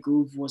desire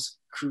groove was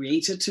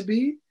created to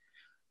be,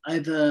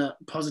 either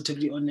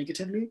positively or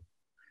negatively.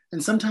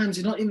 And sometimes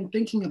you're not even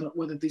thinking about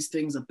whether these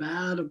things are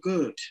bad or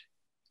good.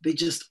 They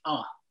just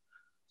are.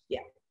 Yeah.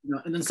 You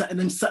know, and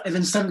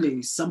then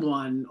suddenly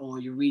someone, or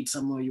you read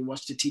somewhere, you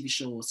watch the TV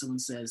show, or someone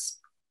says,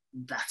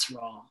 that's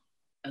wrong.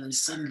 And then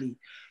suddenly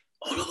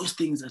all of those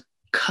things are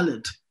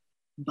colored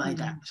by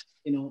that,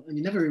 you know, and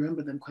you never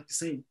remember them quite the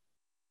same.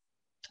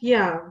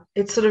 Yeah,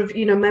 it's sort of,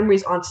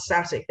 memories aren't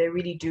static. They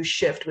really do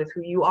shift with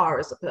who you are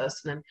as a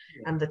person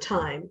and the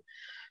time.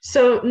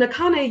 So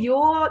Nakane,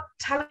 you're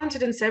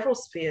talented in several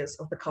spheres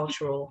of the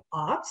cultural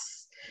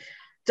arts.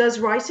 Does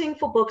writing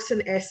for books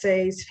and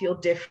essays feel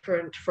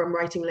different from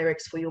writing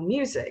lyrics for your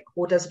music,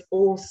 or does it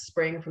all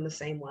spring from the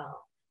same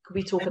well? Could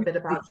we talk a bit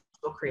about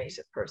your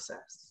creative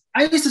process?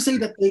 I used to say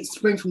that they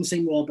spring from the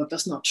same well, but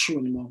that's not true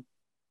anymore.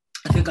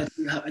 I think I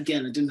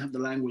didn't have the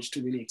language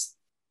to really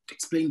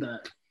explain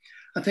that.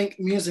 I think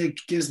music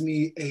gives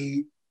me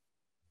an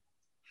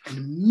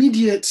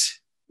immediate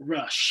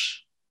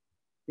rush,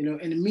 you know,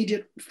 an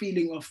immediate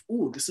feeling of,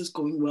 oh, this is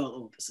going well,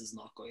 oh, this is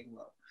not going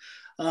well.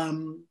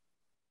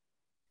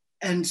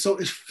 And so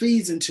it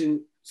feeds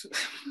into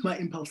my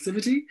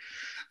impulsivity.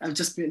 I've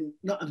just been,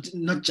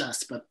 not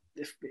just, but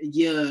a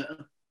year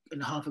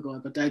and a half ago, I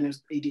got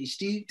diagnosed with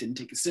ADHD, didn't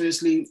take it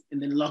seriously,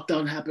 and then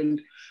lockdown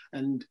happened,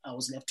 and I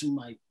was left to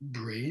my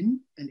brain,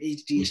 and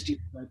ADHD was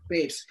like,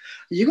 babes,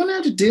 you're gonna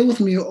have to deal with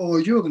me or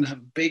you're gonna have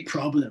a big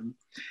problem.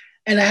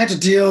 And I had to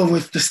deal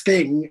with this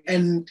thing,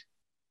 and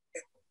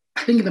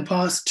I think in the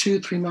past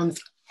 2-3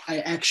 months, I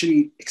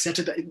actually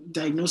accepted the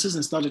diagnosis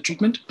and started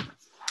treatment,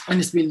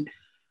 and it's been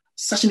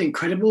such an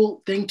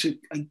incredible thing to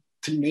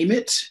name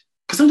it.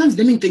 Because sometimes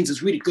naming things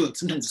is really good,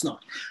 sometimes it's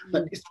not.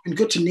 But it's been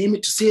good to name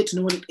it, to see it, to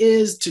know what it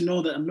is, to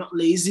know that I'm not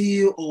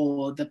lazy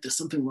or that there's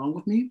something wrong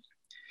with me.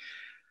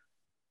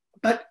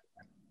 But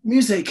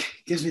music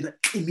gives me that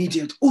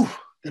immediate,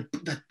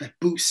 that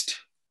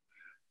boost.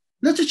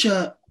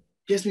 Literature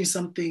gives me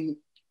something,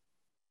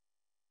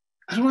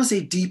 I don't want to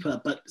say deeper,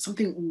 but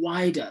something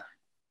wider,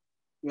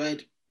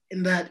 right?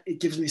 In that it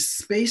gives me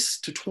space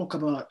to talk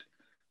about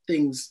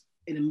things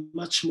in a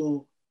much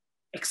more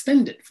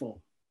extended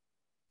form.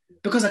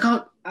 Because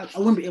I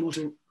won't be able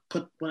to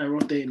put what I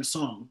wrote there in a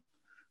song.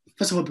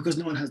 First of all, because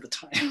no one has the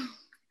time,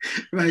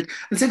 right?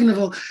 And second of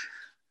all,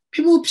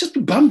 people will just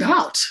be bummed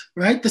out,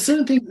 right? There's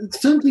certain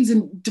things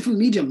in different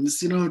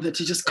mediums, you know, that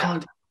you just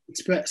can't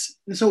express.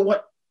 And so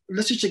what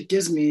literature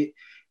gives me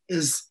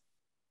is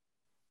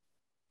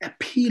a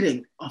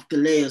peeling of the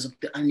layers of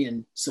the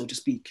onion, so to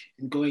speak,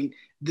 and going,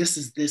 this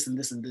is this and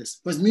this and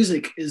this. But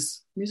music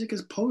is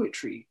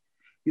poetry.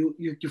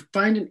 You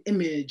find an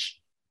image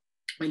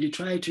and you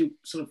try to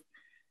sort of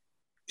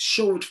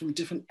show it from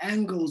different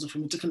angles or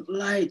from a different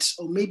light,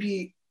 or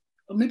maybe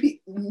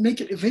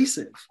make it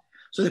evasive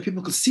so that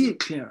people could see it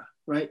clearer,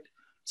 right?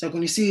 So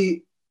when you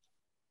see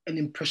an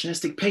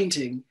impressionistic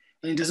painting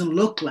and it doesn't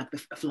look like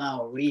a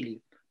flower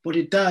really, what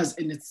it does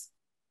in its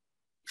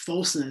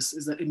falseness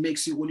is that it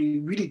makes you, when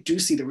you really do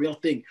see the real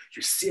thing,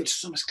 you see it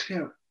so much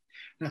clearer.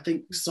 And I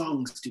think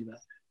songs do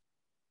that.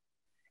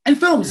 And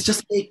films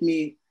just give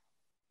me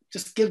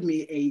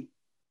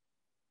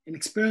an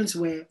experience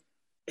where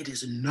it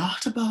is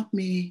not about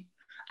me.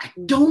 I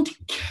don't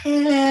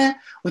care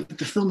whether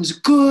the film is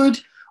good,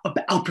 or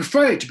I'll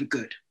prefer it to be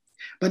good.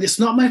 But it's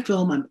not my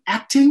film. I'm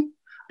acting.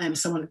 I am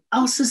someone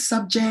else's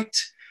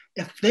subject.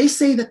 If they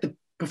say that the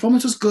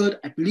performance was good,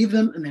 I believe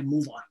them and then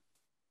move on.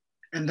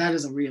 And that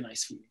is a really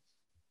nice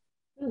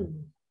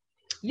feeling.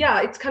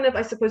 Yeah, it's kind of,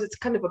 I suppose it's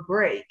kind of a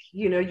break.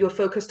 You know, you're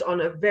focused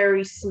on a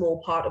very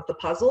small part of the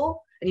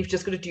puzzle and you've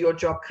just got to do your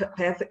job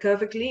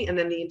perfectly, and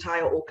then the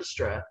entire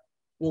orchestra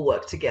will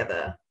work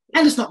together.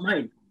 And it's not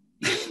mine.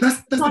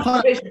 that's the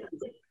part.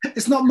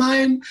 It's not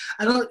mine.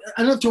 I don't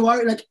have to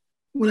worry. Like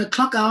when I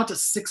clock out at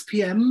 6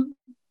 p.m.,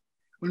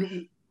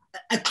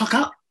 I clock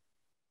out,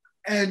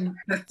 and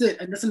that's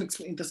it. And that's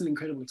an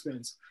incredible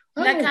experience.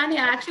 Nakane,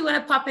 I actually want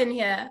to pop in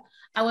here.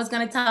 I was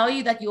going to tell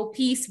you that your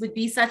piece would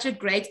be such a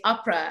great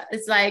opera.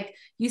 It's like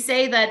you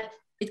say that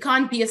it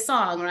can't be a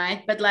song,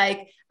 right? But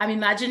like, I'm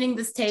imagining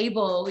this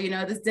table, you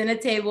know, this dinner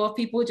table of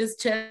people just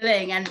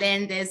chilling. And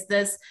then there's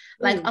this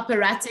like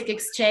operatic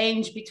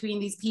exchange between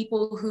these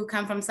people who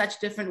come from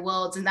such different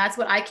worlds. And that's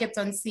what I kept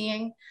on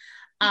seeing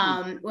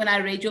when I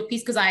read your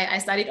piece, because I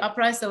studied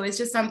opera. So it's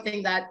just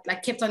something that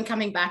like kept on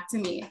coming back to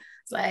me.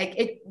 It's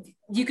like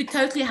you could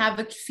totally have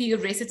a few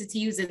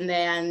recitatives in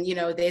there, and you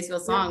know, there's your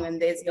song and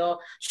there's your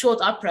short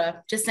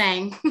opera. Just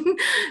saying.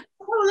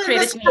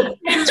 This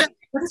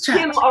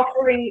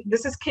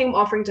is Kim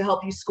offering to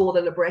help you score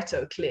the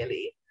libretto,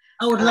 clearly.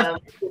 I would love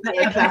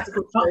I've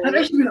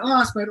actually been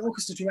asked by an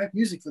orchestra to write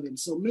music for them,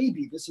 so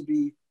maybe this would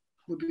be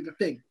the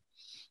thing.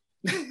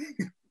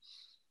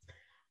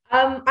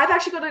 I've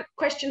actually got a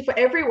question for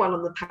everyone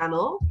on the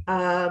panel.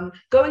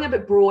 Going a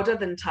bit broader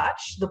than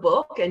Touch, the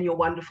book and your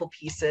wonderful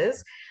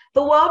pieces.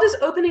 The world is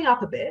opening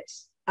up a bit.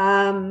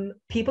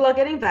 People are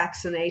getting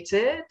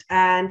vaccinated,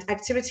 and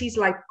activities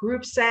like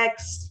group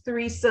sex,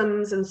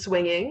 threesomes, and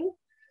swinging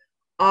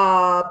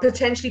are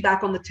potentially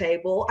back on the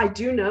table. I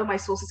do know, my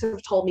sources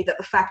have told me that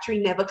the factory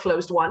never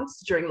closed once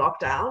during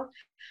lockdown.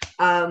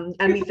 And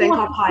we thank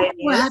our pioneers.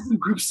 We're having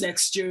group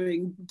sex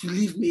during,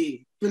 believe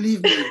me.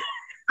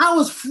 I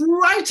was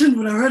frightened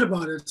when I heard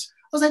about it.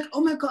 I was like,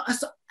 oh my God.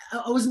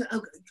 I was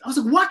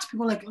like, what?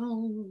 People were like,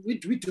 oh, we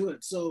do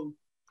it. So.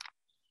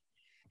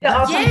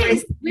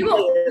 Yes, we were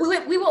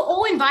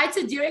all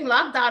invited during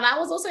lockdown. I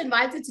was also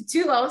invited to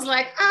two. I was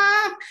like,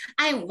 I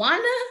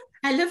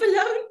live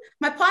alone.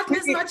 My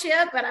partner's not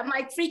here, but I'm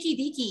like freaky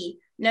deaky.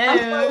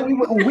 No.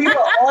 We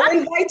were all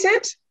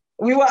invited.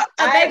 I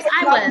was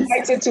not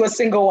invited to a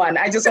single one.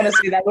 I just want to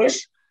say that, Rosh.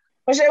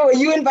 Rochelle, were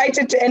you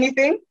invited to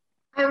anything?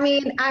 I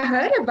mean, I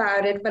heard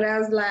about it, but I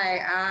was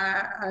like,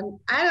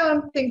 I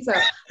don't think so.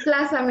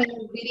 Plus, I'm in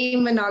a very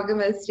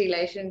monogamous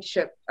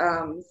relationship.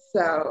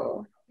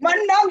 So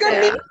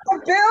monogamy in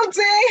the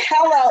building.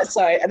 Hello.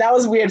 Sorry, that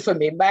was weird for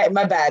me. My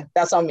bad.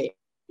 That's on me.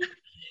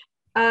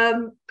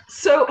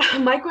 So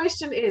my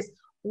question is,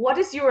 what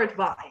is your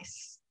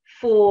advice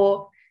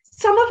for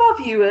some of our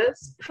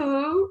viewers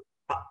who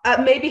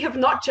maybe have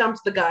not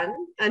jumped the gun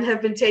and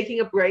have been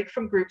taking a break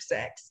from group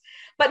sex,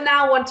 but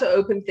now want to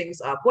open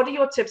things up? What are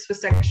your tips for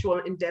sexual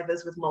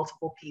endeavors with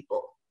multiple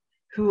people?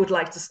 Who would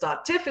like to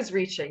start? Tiff is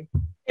reaching.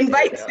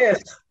 Invite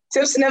Tiff.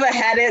 Tiff's never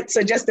had it,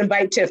 so just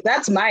invite Tiff.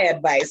 That's my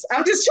advice.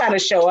 I'm just trying to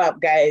show up,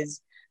 guys.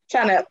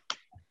 Why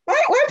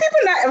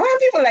are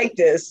people like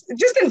this?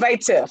 Just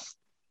invite Tiff.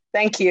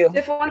 Thank you.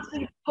 Tiff wants to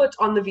be put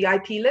on the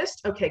VIP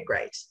list. Okay,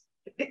 great.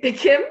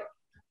 Kim?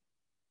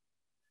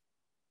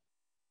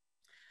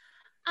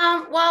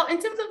 Well,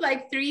 in terms of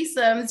like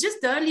threesomes,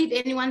 just don't leave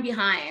anyone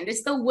behind.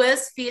 It's the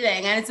worst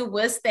feeling, and it's the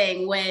worst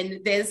thing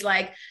when there's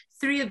like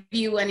three of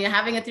you and you're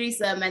having a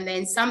threesome and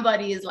then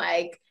somebody is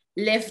like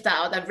left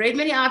out. I've read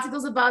many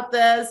articles about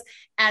this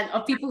and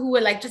of people who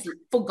were like just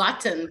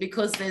forgotten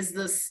because there's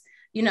this,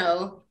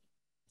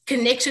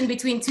 connection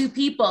between two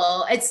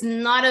people. It's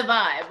not a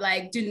vibe.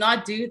 Like, do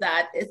not do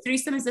that. A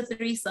threesome is a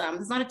threesome.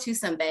 It's not a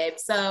twosome, babe.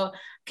 So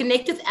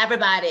connect with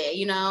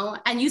everybody,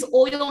 and use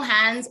all your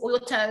hands, all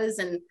your toes,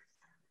 and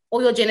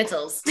all your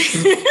genitals.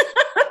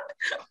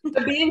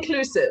 So be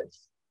inclusive.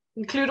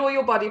 Include all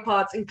your body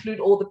parts, include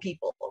all the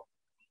people.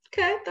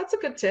 Okay, that's a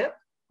good tip.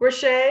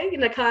 Rochelle,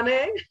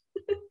 Nakane?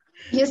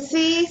 You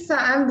see, so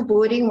I'm the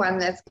boring one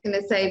that's going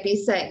to say, be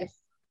safe.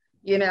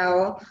 Just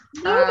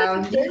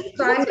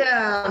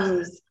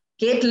find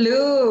get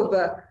lube,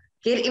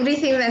 get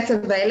everything that's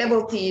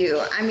available to you.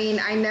 I mean,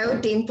 I know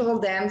dental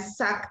dams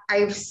suck.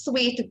 I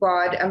swear to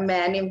God, a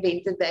man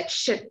invented that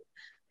shit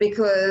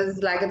because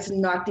it's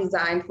not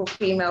designed for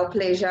female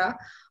pleasure.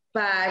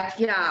 But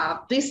yeah,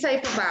 be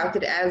safe about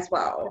it as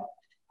well.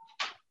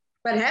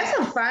 But have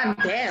some fun,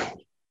 damn.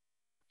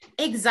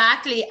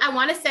 Exactly. I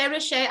want to say,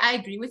 Rochelle, I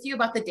agree with you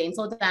about the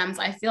dental dams.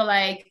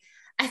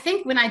 I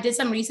think when I did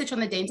some research on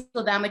the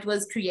dental dam, it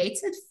was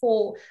created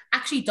for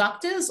actually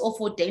doctors or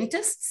for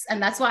dentists. And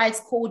that's why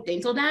it's called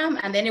dental dam.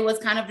 And then it was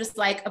kind of just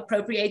like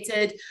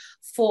appropriated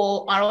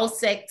for oral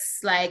sex,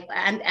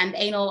 and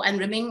anal and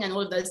rimming and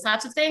all of those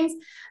types of things.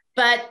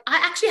 But I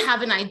actually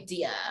have an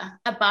idea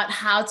about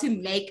how to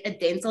make a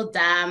dental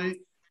dam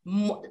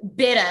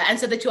better and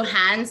so that your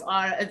hands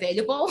are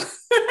available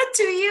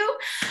to you.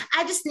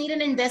 I just need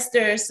an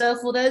investor. So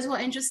for those who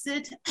are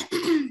interested,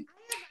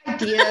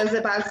 ideas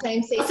about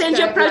same-sex. Send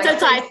your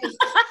prototype.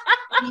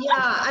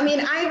 Yeah, I mean,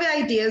 I have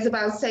ideas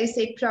about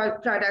same-sex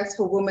products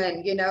for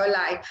women.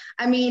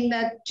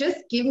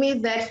 Just give me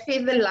that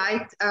feather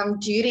light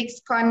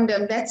Durex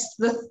condom. That's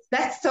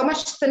so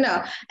much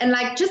thinner, and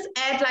just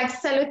add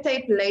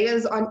sellotape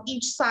layers on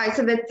each side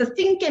so that the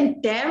thing can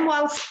damn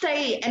well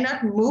stay and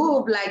not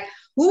move.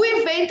 Who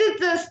invented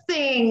this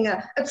thing?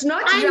 It's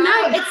not. I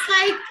know.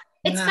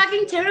 It's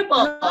fucking terrible.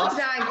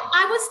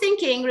 I was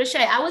thinking,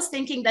 Rochelle,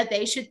 that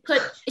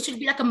it should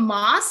be like a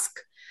mask.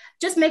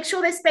 Just make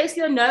sure they space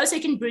your nose so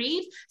you can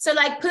breathe. So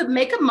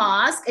make a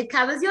mask, it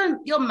covers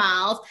your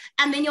mouth,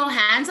 and then your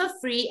hands are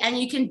free and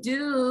you can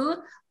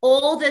do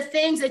all the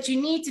things that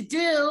you need to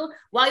do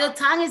while your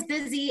tongue is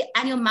busy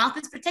and your mouth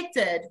is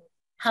protected.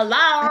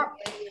 Hello?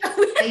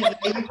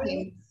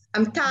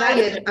 I'm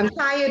tired. I'm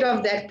tired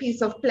of that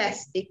piece of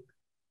plastic.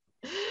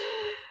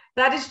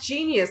 That is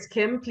genius,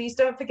 Kim. Please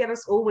don't forget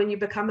us all when you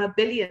become a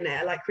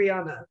billionaire like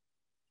Rihanna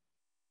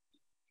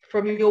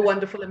from your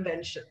wonderful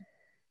invention.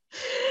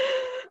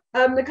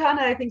 Nakane,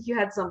 I think you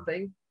had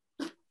something.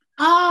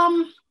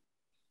 There's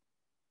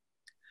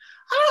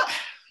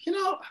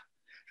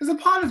a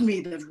part of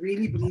me that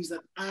really believes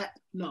that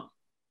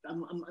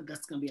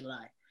that's gonna be a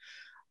lie.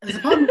 There's a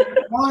part of me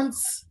that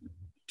wants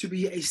to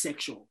be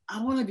asexual.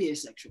 I want to be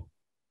asexual.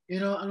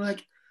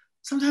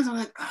 Sometimes I'm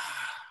like,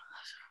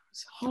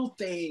 this whole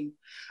thing.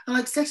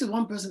 And sex with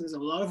one person is a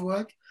lot of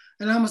work,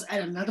 and I must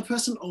add another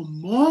person or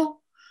more.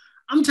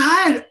 I'm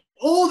tired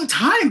all the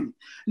time.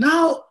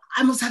 Now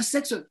I must have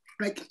sex with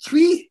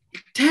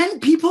 10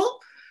 people,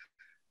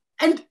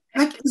 and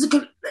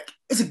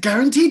is it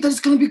guaranteed that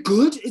it's going to be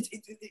good?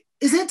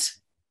 Is it?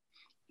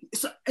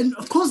 And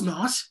of course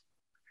not.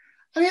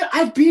 I mean,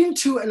 I've been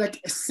to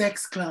a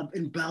sex club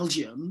in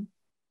Belgium.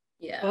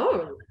 Yeah.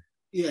 Oh.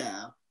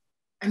 Yeah,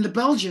 and the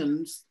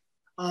Belgians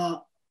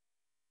are.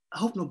 I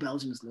hope no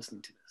Belgian is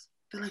listening to this.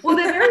 They're like, well,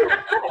 they're very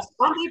repressed.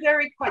 Aren't they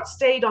very quite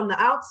staid on the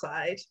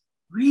outside?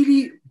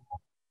 really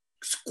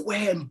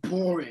square and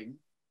boring.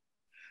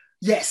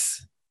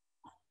 Yes,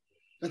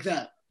 like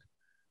that.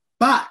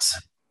 But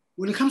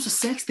when it comes to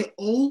sex, they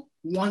all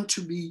want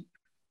to be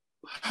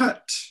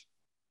hurt.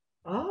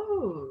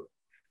 Oh.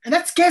 And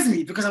that scares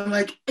me because I'm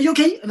like, are you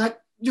okay? And like,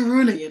 you're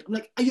ruining it. I'm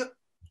like, are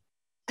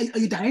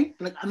you dying?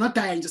 Like, I'm not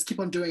dying, just keep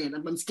on doing it.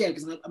 I'm scared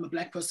because I'm a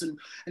black person.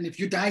 And if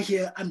you die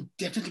here, I'm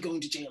definitely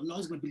going to jail. No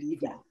one's going to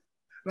believe me.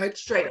 Right?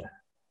 Straight up.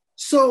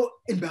 So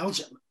in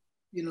Belgium,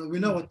 you know, we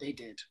know what they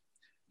did.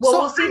 Well, So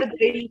we'll see the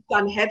Daily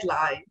Sun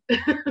headline.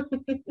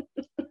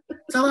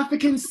 South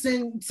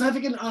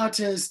African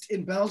artist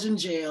in Belgian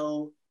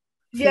jail.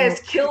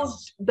 Yes,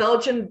 kills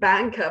Belgian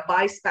banker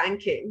by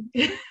spanking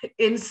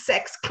in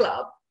sex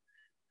club.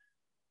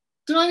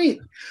 Do you know what I mean?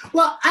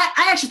 Well,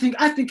 I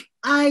think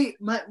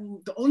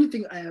the only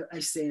thing I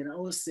say, and I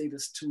always say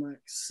this to my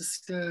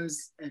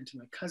sisters and to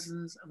my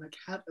cousins, I'm like,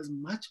 have as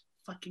much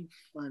fucking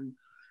fun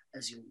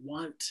as you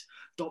want.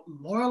 Don't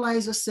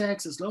moralize your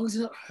sex as long as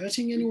you're not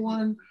hurting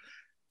anyone.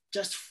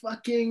 Just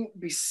fucking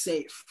be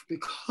safe,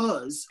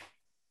 because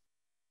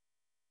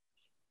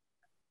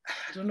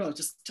I don't know,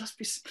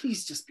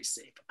 please just be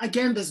safe.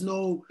 Again, there's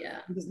no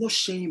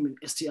shame in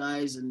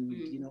STIs and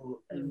you know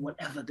and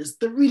whatever.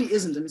 There really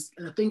isn't,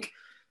 and I think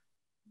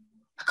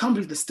I can't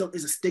believe there still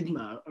is a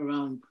stigma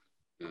around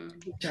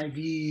HIV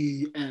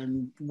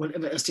and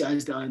whatever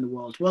STIs there are in the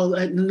world. Well,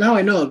 now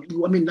I know.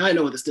 I mean, now I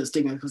know there's still a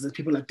stigma because there's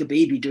people like the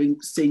baby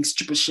saying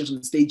stupid shit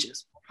on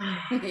stages.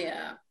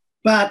 Yeah.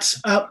 But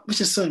which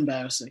is so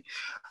embarrassing.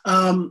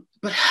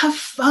 But have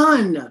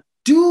fun.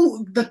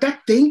 Do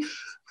that thing.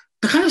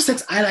 The kind of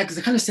sex I like is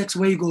the kind of sex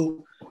where you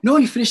go, you know,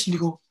 when you finish and you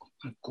go, oh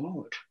my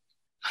God.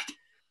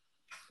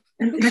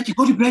 Like you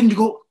go to bed and you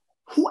go,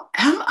 who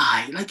am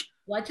I? Like,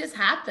 what just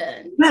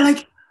happened? Yeah,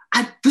 like,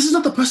 this is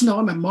not the person I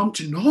want my mom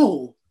to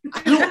know.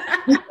 I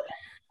don't, like,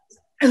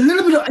 a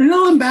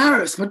little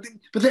embarrassed, but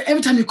then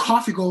every time you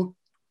cough, you go,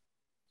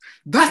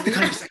 that's the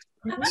kind of sex.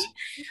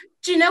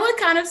 Do you know what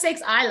kind of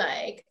sex I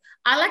like?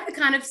 I like the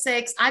kind of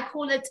sex, I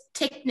call it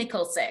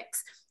technical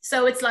sex.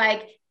 So it's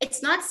like,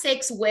 it's not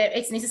sex where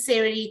it's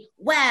necessarily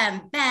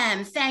wham,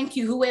 bam, thank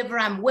you, whoever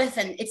I'm with.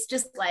 And it's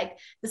just like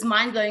this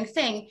mind-blowing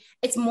thing.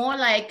 It's more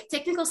like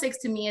technical sex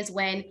to me is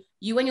when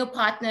you and your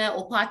partner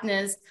or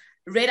partners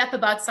read up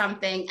about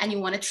something and you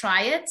want to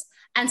try it.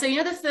 And so, you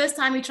know, the first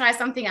time you try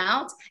something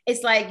out,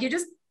 it's like you're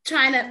just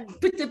trying to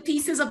put the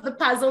pieces of the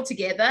puzzle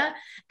together.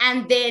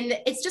 And then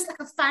it's just like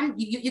a fun,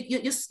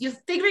 you're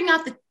figuring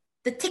out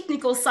the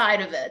technical side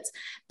of it.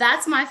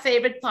 That's my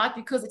favorite part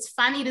because it's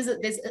funny.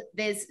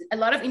 There's a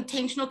lot of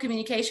intentional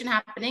communication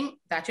happening.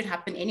 That should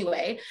happen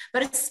anyway,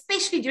 but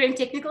especially during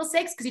technical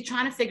sex, because you're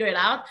trying to figure it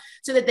out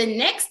so that the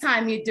next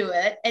time you do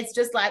it, it's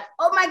just like,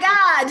 oh my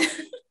God,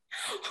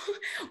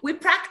 we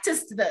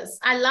practiced this.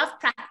 I love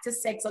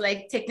practice sex or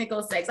like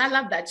technical sex. I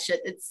love that shit.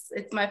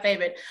 It's my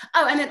favorite.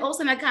 Oh, and then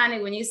also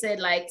Nakani, when you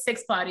said like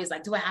sex parties,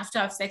 like, do I have to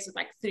have sex with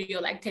like 3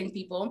 or like 10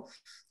 people?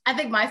 I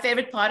think my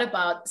favorite part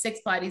about sex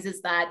parties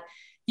is that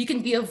you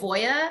can be a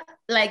voyeur,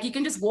 like you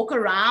can just walk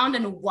around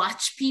and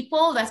watch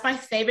people. That's my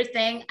favorite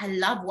thing. I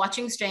love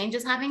watching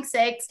strangers having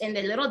sex in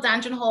their little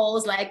dungeon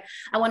holes. Like,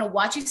 I want to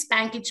watch you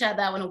spank each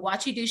other. I want to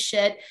watch you do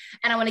shit.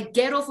 And I want to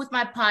get off with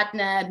my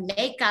partner,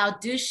 make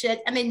out, do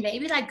shit. And then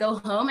maybe like go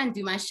home and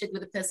do my shit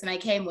with the person I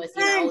came with,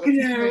 you know, or the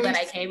people that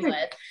I came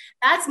with.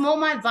 That's more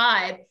my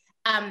vibe.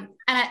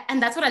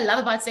 And that's what I love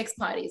about sex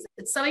parties.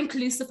 It's so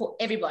inclusive for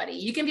everybody.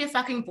 You can be a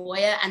fucking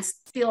voyeur and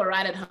still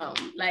right at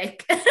home.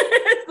 Like,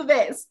 it's the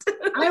best.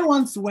 I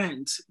once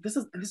went. I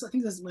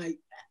think that's my.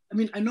 I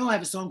mean, I know I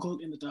have a song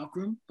called "In the Dark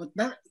Room," but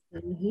that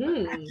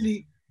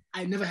actually,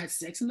 I never had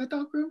sex in the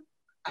dark room.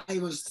 I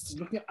was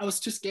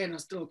too scared. And I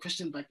was still a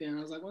Christian back then.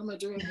 I was like, "What am I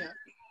doing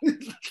here?"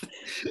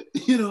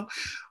 You know.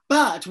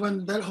 But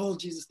when that whole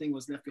Jesus thing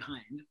was left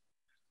behind,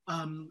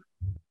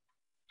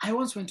 I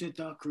once went to a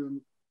dark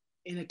room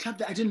in a club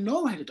that I didn't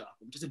know had a dark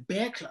room. It's a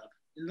bear club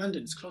in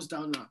London. It's closed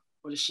down now.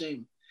 What a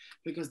shame,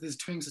 because these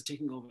twins are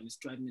taking over and it's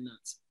driving me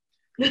nuts.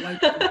 Like,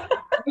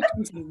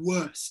 it's the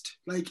worst.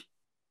 Like,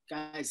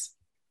 guys,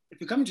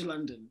 if you're coming to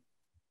London,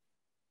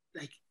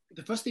 like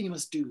the first thing you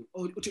must do,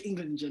 or to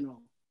England in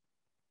general,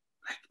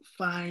 like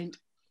find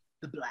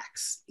the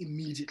blacks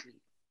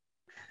immediately,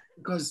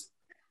 because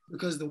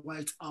the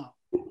whites are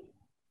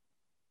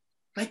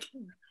like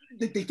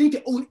they think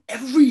they own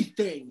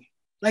everything.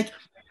 Like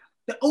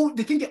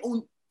they think they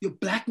own your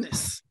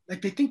blackness.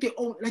 Like they think they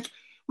own, like,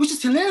 which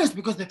is hilarious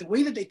because the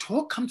way that they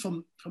talk comes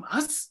from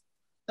us.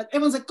 Like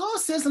everyone's like, "Oh,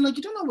 sis," and like,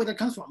 you don't know where that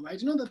comes from, right?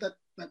 You know that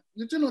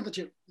you do know that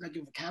your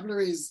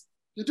vocabulary is,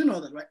 you do know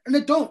that, right? And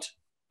they don't,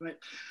 right?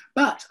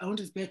 But I went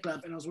to this bear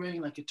club and I was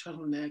wearing like a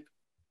turtleneck,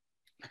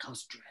 like I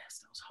was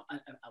dressed. I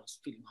was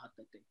feeling hot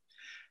that day,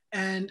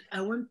 and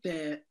I went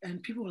there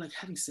and people were like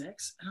having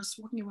sex, and I was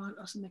walking around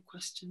asking them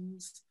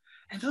questions,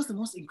 and that was the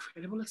most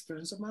incredible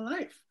experience of my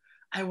life.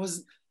 I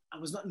was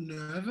not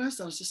nervous.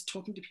 I was just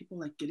talking to people,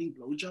 like getting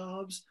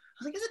blowjobs.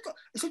 I was like,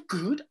 is it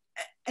good?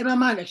 In my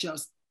mind, actually, I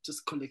was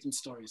just collecting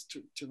stories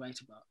to write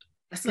about.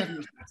 I still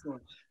haven't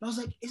explored. But I was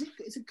like, is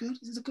it good?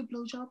 Is it a good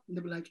blowjob? And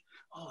they were like,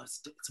 oh,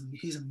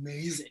 he's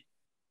amazing.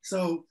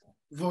 So,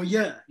 well,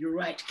 yeah, you're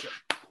right, Kim.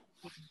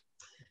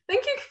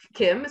 Thank you,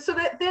 Kim. So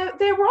that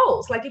they're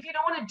roles. Like if you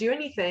don't want to do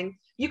anything,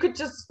 you could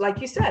just, like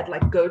you said,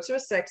 like go to a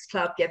sex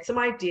club, get some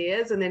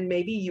ideas, and then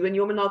maybe you and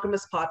your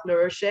monogamous partner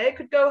or share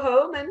could go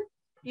home and,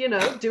 you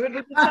know, do it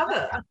with each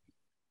other.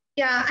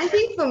 Yeah, I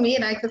think for me,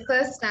 like the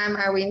first time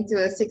I went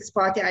to a sex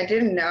party, I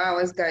didn't know I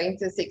was going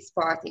to a sex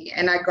party.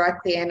 And I got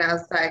there and I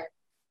was like,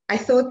 I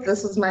thought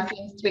this was my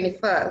friend's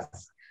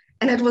 21st.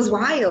 And it was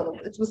wild.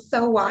 It was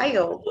so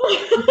wild.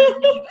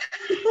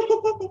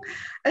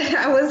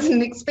 I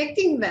wasn't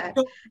expecting that.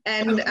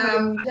 And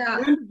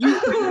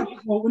yeah.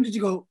 When did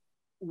you go,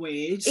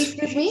 wait?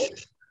 Excuse me?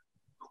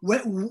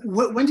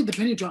 When did the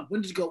penny drop?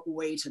 When did you go,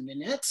 wait a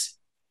minute?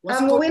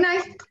 When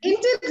I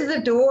entered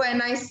the door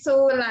and I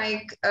saw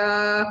like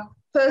a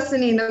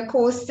person in a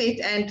corset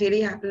and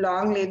really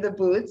long leather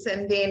boots,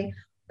 and then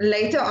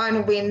later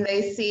on when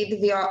they said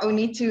there are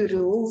only 2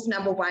 rules.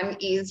 Number 1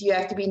 is you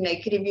have to be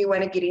naked if you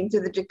want to get into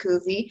the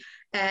jacuzzi.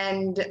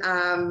 And,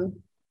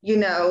 you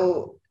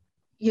know,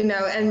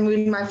 and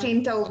when my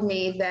friend told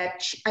me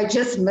that I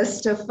just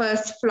missed her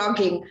first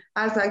flogging,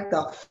 I was like,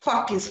 the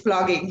fuck is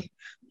flogging?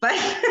 But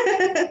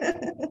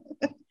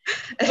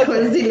it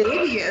was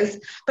hilarious.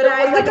 But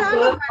I had the time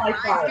of my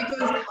life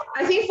because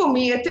I think for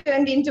me, it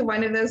turned into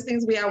one of those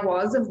things where I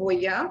was a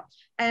voyeur.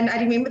 And I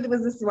remember there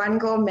was this one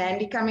girl,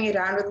 Mandy, coming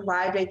around with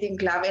vibrating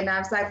glove. And I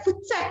was like,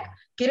 footsack,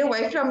 get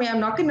away from me. I'm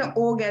not going to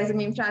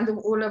orgasm in front of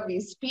all of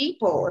these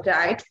people,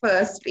 right?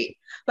 Firstly.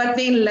 But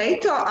then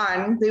later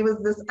on, there was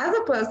this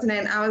other person.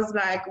 And I was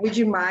like, would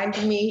you mind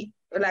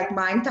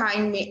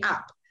tying me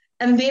up?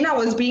 And then I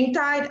was being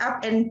tied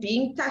up and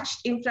being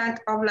touched in front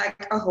of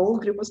like a whole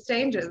group of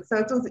strangers. So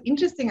it was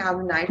interesting how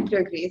the night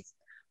progressed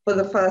for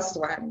the first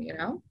one, you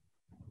know?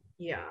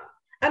 Yeah.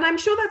 And I'm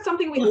sure that's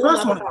something we all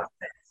love about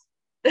sex.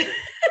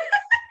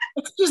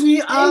 Excuse me.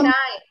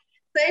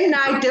 Same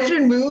night,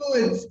 different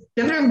moods.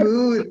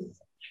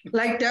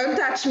 Like, don't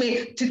touch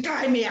me to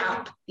tie me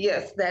up.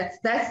 Yes,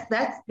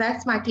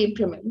 that's my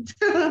temperament.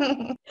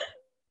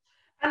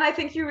 And I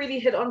think you really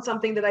hit on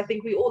something that I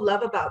think we all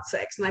love about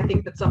sex. And I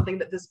think that's something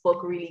that this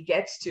book really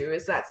gets to,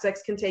 is that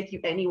sex can take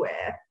you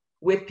anywhere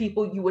with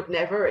people you would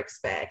never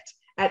expect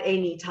at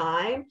any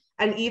time,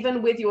 and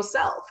even with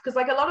yourself. Because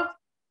like a lot of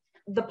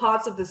the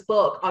parts of this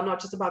book are not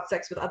just about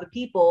sex with other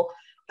people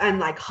and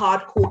like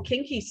hardcore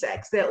kinky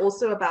sex. They're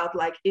also about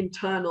like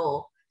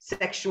internal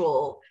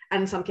sexual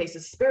and in some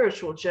cases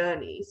spiritual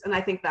journeys. And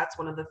I think that's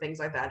one of the things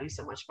I value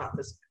so much about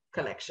this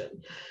collection.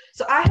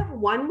 So I have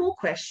one more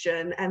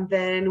question, and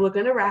then we're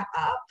going to wrap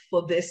up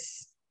for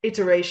this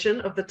iteration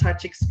of the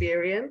Touch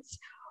Experience.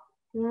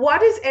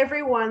 What is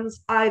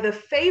everyone's either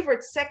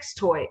favorite sex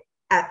toy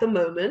at the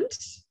moment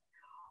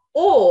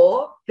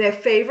or their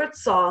favorite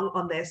song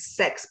on their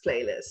sex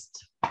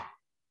playlist?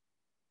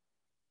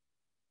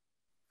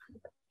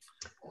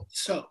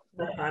 So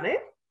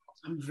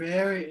I'm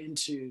very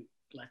into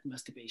like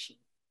masturbation.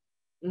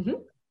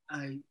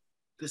 Mm-hmm.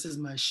 This is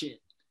my shit.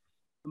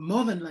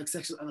 More than like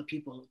sex with other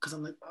people, because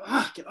I'm like,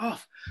 get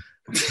off.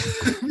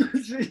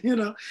 You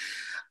know.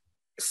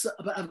 So,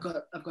 but I've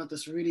got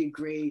this really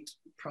great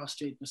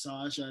prostate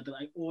massager that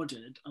I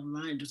ordered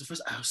online. It was the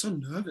first. I was so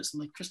nervous.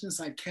 And like Christian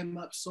side came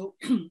up, so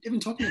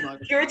even talking about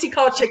it. Security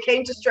culture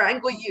came to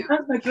strangle you.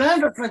 My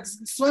gland was like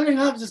swelling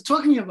up just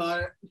talking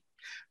about it,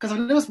 because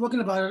I've never spoken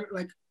about it.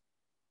 Like,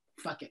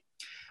 fuck it.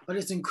 But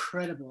it's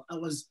incredible. I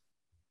was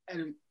at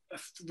a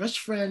rich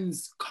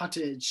friend's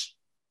cottage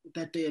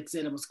that day. It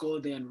said I must go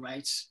there and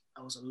write.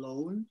 I was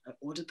alone. I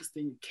ordered this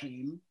thing. It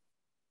came.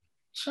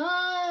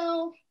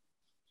 Child.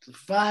 It was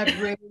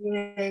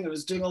vibrating. I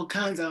was doing all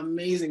kinds of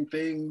amazing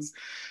things.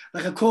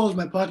 Like I called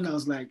my partner. I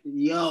was like,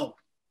 yo,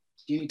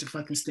 you need to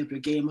fucking step your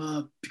game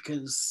up,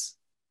 because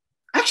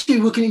actually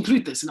we can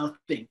include this in our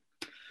thing.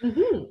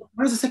 Mm-hmm.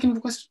 What is the second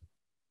question?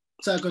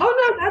 So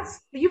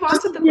you've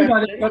answered the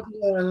question.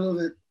 A little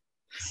bit.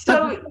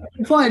 So but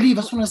before I leave,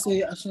 I just want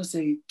to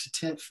say to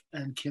Tiff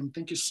and Kim,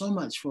 thank you so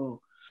much for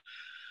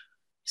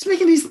just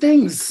making these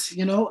things.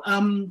 You know,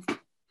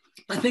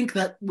 I think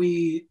that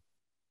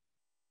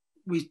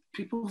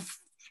people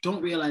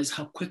don't realize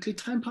how quickly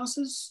time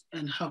passes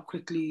and how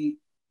quickly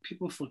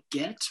people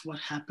forget what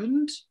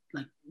happened.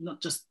 Like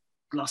not just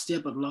last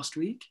year, but last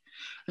week.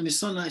 And it's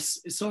so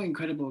nice. It's so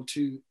incredible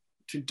to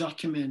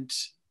document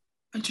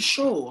and to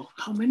show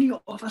how many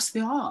of us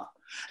there are.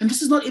 And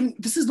this is not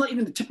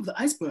even the tip of the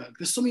iceberg.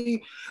 There's so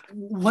many.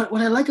 What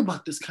I like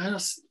about this kind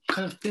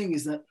of thing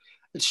is that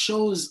it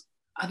shows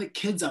other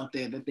kids out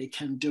there that they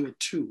can do it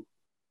too,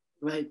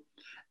 right?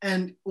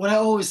 And what I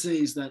always say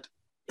is that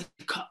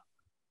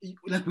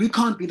we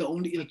can't be the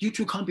only, like you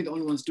two can't be the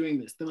only ones doing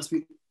this. There must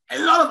be a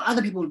lot of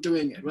other people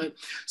doing it, right?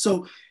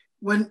 So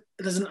when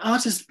there's an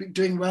artist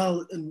doing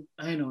well in,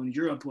 I don't know, in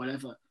Europe,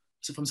 whatever,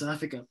 so from South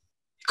Africa,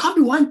 it can't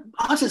be one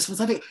artist from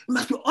South Africa. It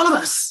must be all of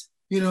us,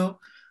 you know?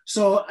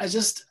 So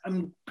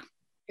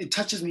it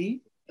touches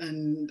me,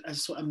 and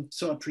I'm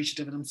so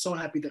appreciative, and I'm so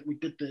happy that we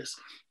did this.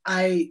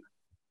 I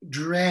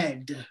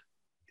dread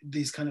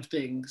these kind of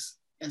things,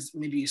 as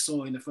maybe you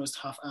saw in the first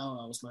half hour,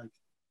 I was like,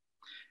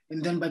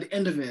 and then by the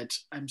end of it,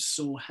 I'm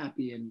so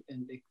happy and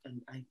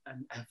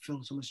I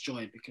feel so much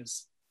joy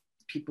because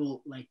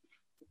people like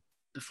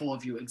the four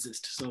of you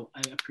exist. So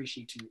I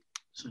appreciate you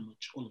so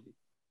much, all of you.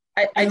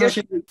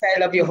 I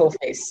love your whole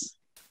face.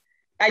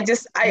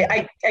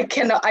 I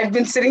cannot, I've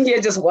been sitting here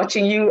just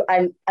watching you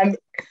and I'm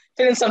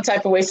feeling some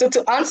type of way. So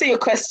to answer your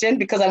question,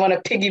 because I want to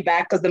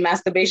piggyback, because the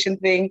masturbation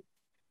thing,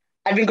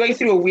 I've been going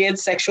through a weird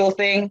sexual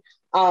thing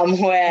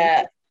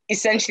where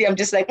essentially I'm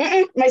just like,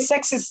 my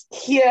sex is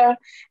here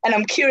and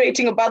I'm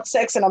curating about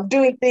sex and I'm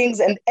doing things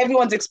and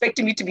everyone's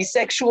expecting me to be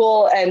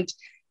sexual. And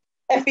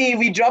Effie,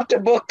 we dropped a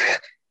book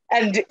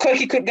and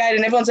Quirky Quick Guide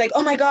and everyone's like,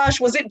 oh my gosh,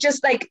 was it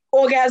just like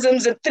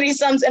orgasms and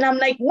threesomes? And I'm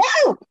like,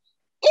 no,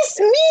 it's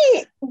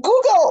me,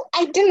 Google,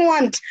 I didn't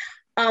want.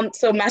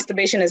 So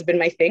masturbation has been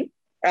my thing.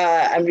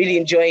 I'm really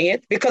enjoying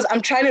it because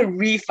I'm trying to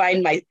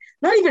refine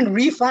not even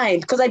refine,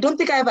 because I don't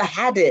think I ever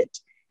had it.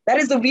 That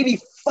is the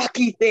really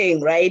fucky thing,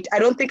 right? I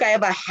don't think I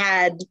ever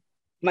had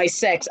my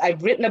sex.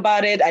 I've written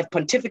about it, I've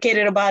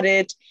pontificated about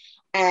it,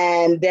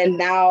 and then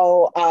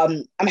now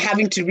I'm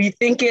having to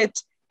rethink it.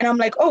 And I'm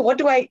like, oh, what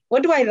do I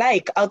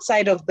like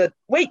outside of so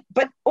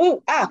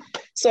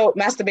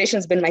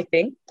masturbation's been my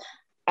thing.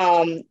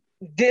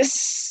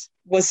 This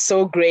was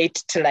so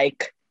great to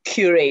like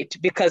curate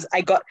because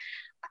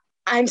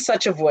I'm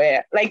such a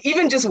voyeur. Like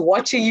even just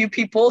watching you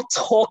people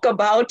talk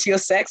about your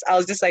sex, I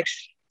was just like,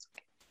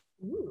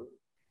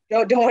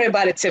 don't worry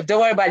about it, Tiff.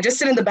 Don't worry about it. Just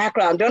sit in the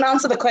background. Don't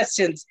answer the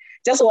questions.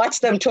 Just watch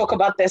them talk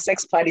about their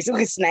sex parties. Oh,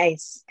 it's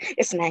nice.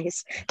 It's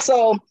nice.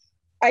 So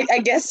I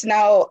guess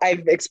now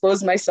I've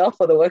exposed myself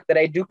for the work that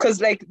I do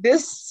because like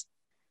this,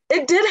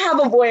 it did have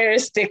a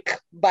voyeuristic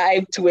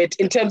vibe to it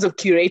in terms of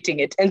curating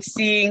it and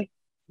seeing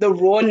the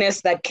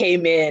rawness that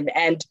came in.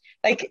 And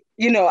like,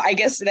 you know, I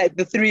guess that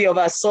the three of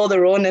us saw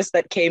the rawness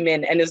that came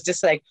in and it was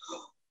just like,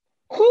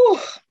 whew.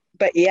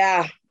 But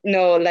yeah,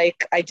 no,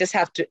 like I just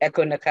have to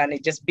echo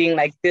Nakani, just being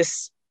like,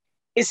 this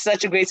is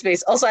such a great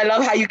space. Also, I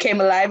love how you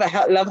came alive.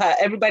 I love how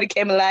everybody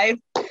came alive.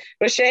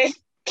 Roche,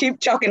 keep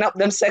chalking up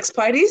them sex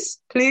parties,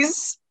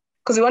 please,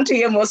 because we want to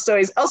hear more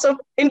stories. Also,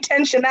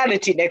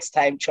 intentionality next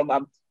time,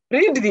 Chomam.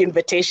 Read the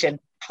invitation.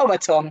 How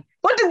about Tom?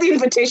 What did the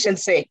invitation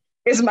say?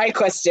 Is my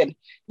question.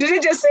 Did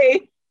it just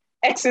say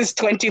X's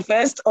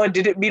 21st, or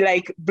did it be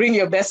like, bring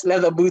your best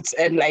leather boots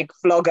and like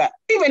flogger?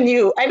 Even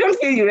you, I don't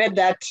feel you read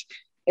that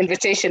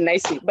invitation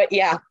nicely. But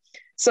yeah,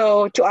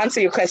 so to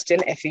answer your question,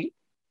 Effie,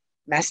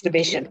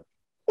 masturbation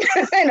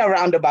in a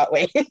roundabout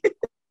way.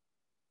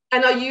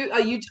 And are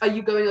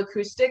you going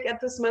acoustic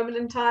at this moment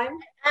in time?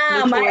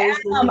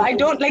 I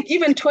don't like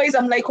even toys.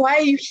 I'm like, why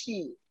are you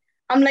here?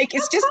 I'm like,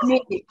 it's just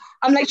me.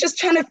 I'm like just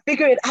trying to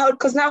figure it out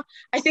because now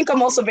I think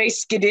I'm also very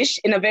skittish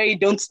in a very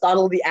don't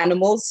startle the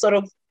animals sort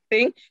of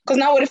thing. Because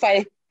now what if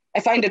I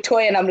find a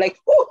toy and I'm like,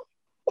 oh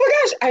my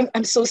gosh,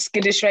 I'm so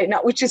skittish right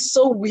now, which is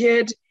so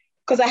weird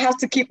because I have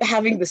to keep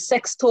having the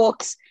sex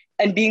talks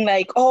and being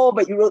like, oh,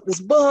 but you wrote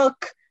this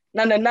book.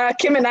 Nah.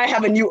 Kim and I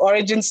have a new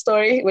origin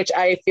story, which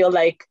I feel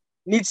like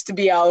needs to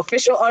be our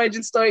official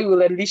origin story.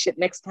 We'll unleash it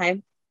next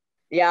time.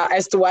 Yeah,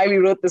 as to why we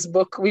wrote this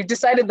book. We've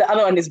decided the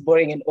other one is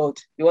boring and old.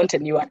 We want a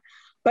new one.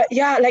 But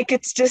yeah, like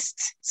it's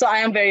just, so I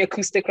am very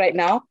acoustic right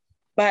now.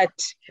 But,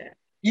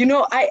 you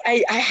know,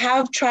 I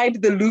have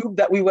tried the lube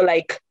that we were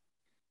like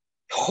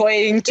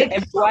hoying to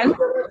everyone.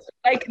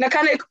 Like,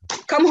 Nakane,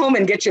 come home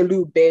and get your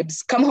lube,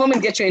 babes. Come home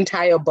and get your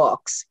entire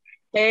box.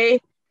 Okay?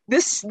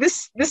 This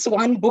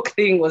one book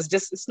thing was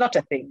just, it's not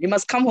a thing. You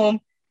must come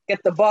home,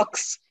 get the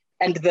box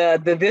and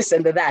the this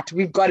and the that.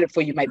 We've got it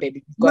for you, my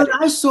baby.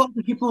 I saw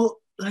the people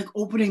like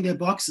opening their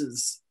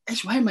boxes.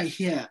 Why am I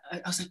here?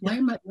 I was like, why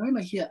am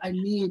I here? I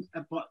need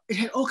a box. It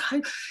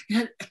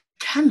had a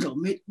candle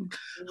made.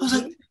 I was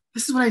like,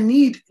 this is what I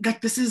need. Like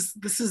this is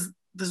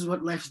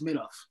what life is made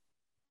of.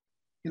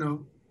 You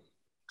know,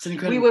 it's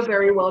incredible. We were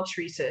very well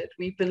treated.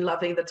 We've been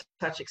loving the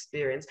touch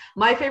experience.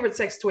 My favorite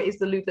sex toy is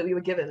the lube that we were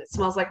given. It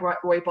smells like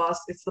Rooibos.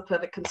 It's the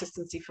perfect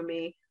consistency for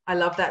me. I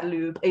love that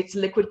lube. It's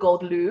liquid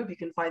gold lube. You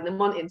can find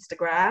them on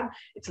Instagram.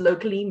 It's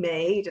locally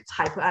made. It's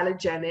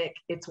hypoallergenic.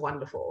 It's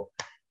wonderful.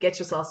 Get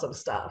yourself some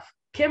stuff.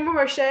 Kim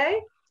Roche,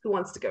 who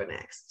wants to go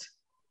next?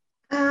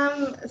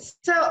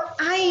 So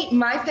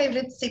my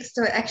favorite sex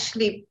toy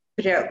actually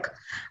broke.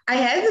 I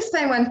had the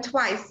same one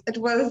twice. It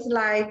was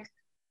like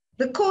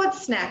the cord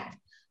snap.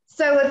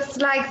 So it's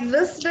like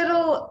this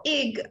little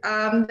egg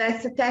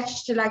that's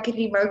attached to like a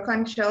remote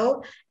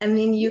control, and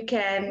then you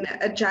can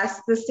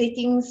adjust the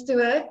settings to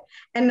it.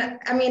 And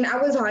I mean, I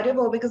was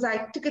horrible because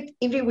I took it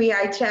everywhere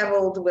I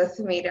traveled with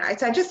me, right?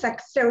 So I just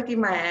like throw it in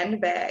my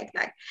handbag,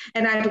 like.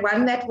 And I had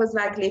one that was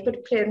like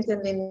leopard print,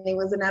 and then there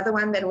was another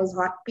one that was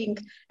hot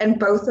pink, and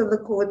both of the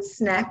cords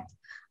snapped.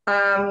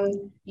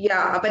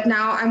 But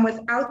now I'm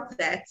without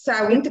that. So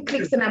I went to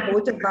Clicks and I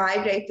bought a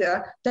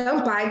vibrator.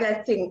 Don't buy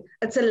that thing.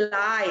 It's a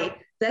lie.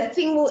 that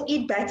thing will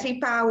eat battery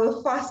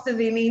power faster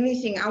than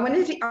anything. I want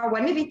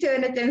to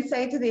return it and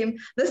say to them,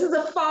 this is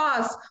a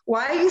farce.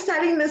 Why are you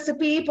selling this to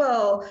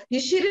people?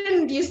 You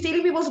shouldn't, you're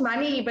stealing people's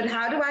money, but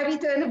how do I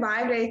return a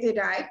vibrator,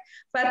 right?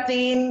 But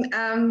then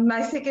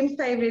my second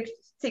favorite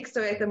sex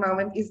toy at the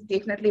moment is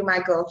definitely my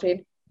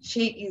girlfriend.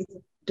 She is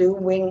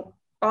doing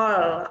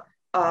all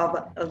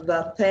of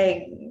the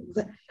things.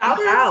 Shout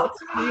out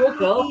to your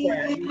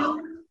girlfriend.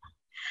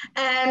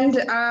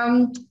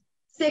 And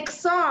sex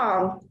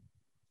song.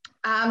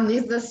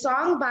 There's a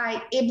song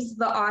by Ibs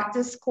the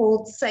artist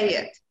called Say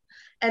It.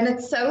 And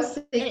it's so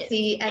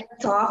sexy and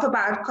it's half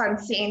about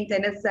consent.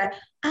 And it's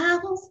I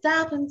won't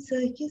stop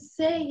until you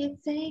say it,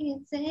 say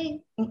it,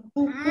 say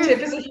it.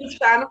 Tiff is a huge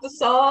fan of the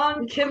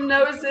song. Kim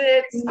knows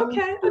it.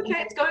 Okay.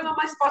 It's going on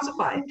my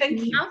Spotify.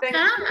 Thank you. Thank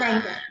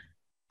you.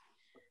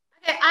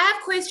 Okay, I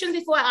have questions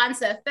before I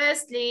answer.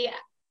 Firstly,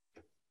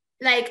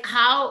 like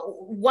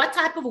what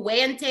type of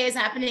wear and tear is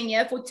happening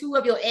here for two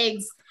of your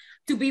eggs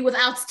to be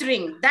without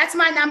string? That's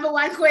my number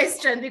one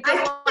question, because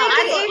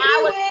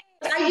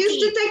I used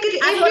to take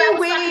it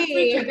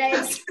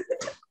everywhere.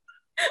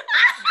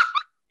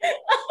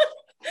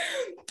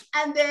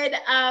 And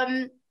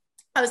then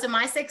so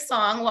my sex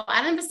song, well,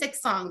 I don't have a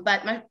sex song,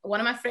 but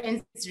one of my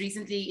friends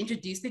recently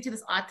introduced me to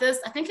this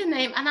artist. I think her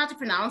name, I don't know how to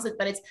pronounce it,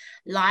 but it's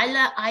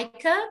Lila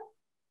Iker.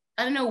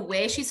 I don't know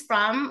where she's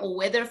from or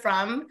where they're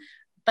from,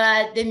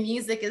 but the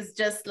music is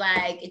just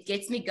like, it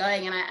gets me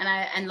going.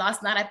 And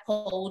last night I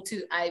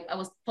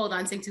was pole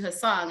dancing to her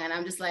song, and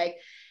I'm just like,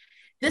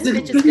 this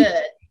bitch is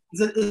good.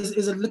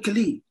 Is it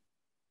Likali?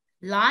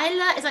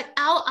 Lila is like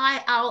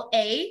Lila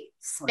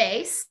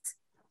space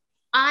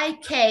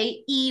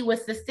IKE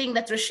with the thing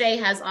that Roche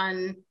has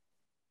on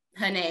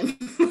her name.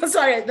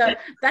 Sorry,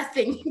 that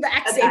thing, the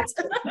accent.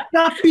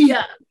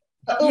 Yeah.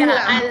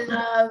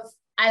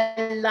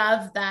 I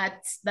love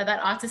that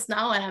artist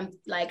now, and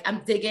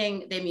I'm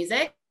digging their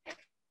music.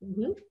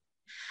 Mm-hmm.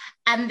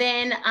 And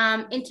then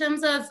in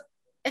terms of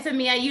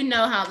Ephemia, you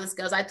know how this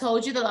goes. I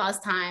told you the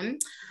last time.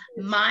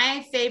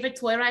 My favorite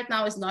toy right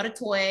now is not a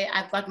toy.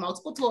 I've got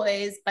multiple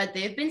toys, but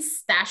they've been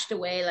stashed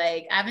away.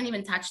 Like, I haven't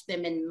even touched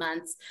them in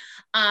months.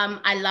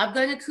 I love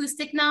going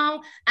acoustic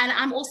now. And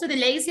I'm also the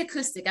lazy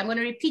acoustic. I'm going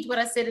to repeat what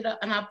I said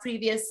in our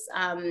previous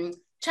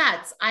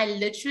chats. I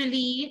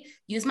literally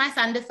use my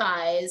thunder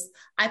thighs.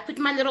 I put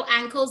my little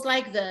ankles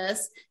like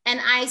this, and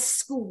I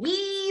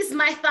squeeze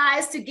my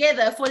thighs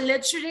together for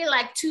literally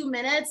like 2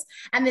 minutes.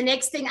 And the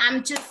next thing,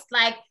 I'm just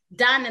like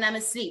done and I'm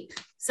asleep.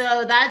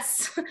 So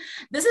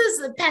this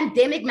is a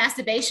pandemic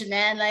masturbation,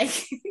 man. Like,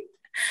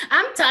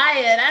 I'm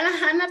tired. I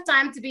don't have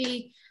time to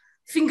be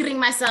fingering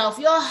myself.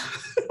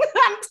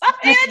 I'm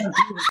tired.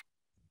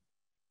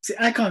 See,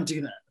 I can't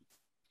do that.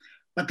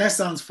 But that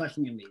sounds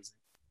fucking amazing.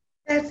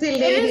 That's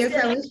hilarious.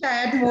 I wish I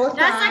had more thighs.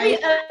 That's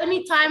like the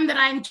only time that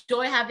I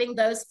enjoy having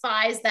those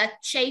thighs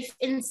that chafe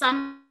in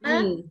summer,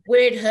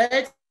 where it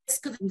hurts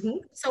because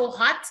it's so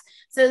hot.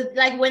 So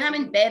like when I'm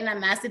in bed and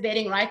I'm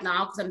masturbating right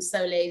now because I'm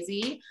so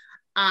lazy,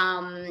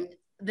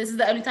 this is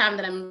the only time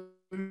that I'm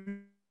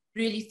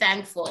really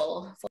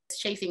thankful for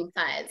chafing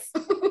thighs.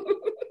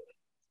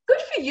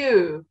 Good for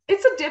you.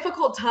 It's a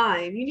difficult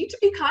time. You need to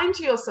be kind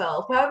to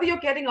yourself. However you're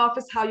getting off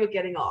is how you're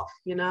getting off,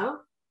 you know?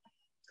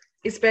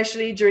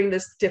 Especially during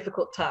this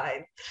difficult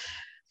time.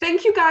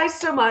 Thank you guys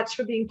so much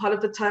for being part of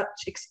the Touch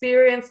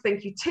experience.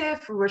 Thank you,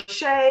 Tiff,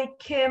 Roche,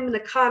 Kim,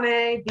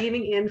 Nakane,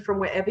 beaming in from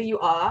wherever you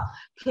are.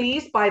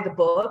 Please buy the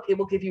book. It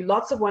will give you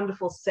lots of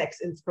wonderful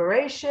sex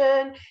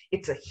inspiration.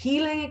 It's a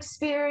healing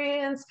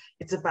experience.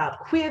 It's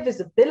about queer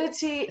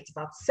visibility. It's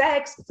about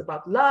sex. It's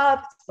about love.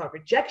 It's about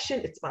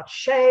rejection. It's about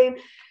shame.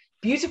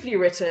 Beautifully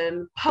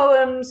written,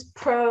 poems,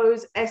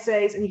 prose,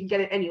 essays, and you can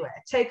get it anywhere.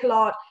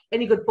 Takealot,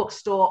 any good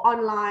bookstore,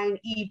 online,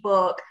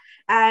 ebook,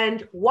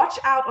 and watch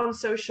out on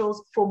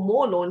socials for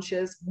more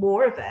launches,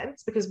 more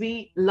events, because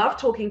we love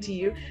talking to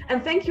you.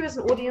 And thank you as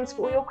an audience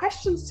for all your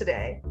questions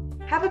today.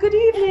 Have a good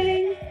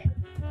evening.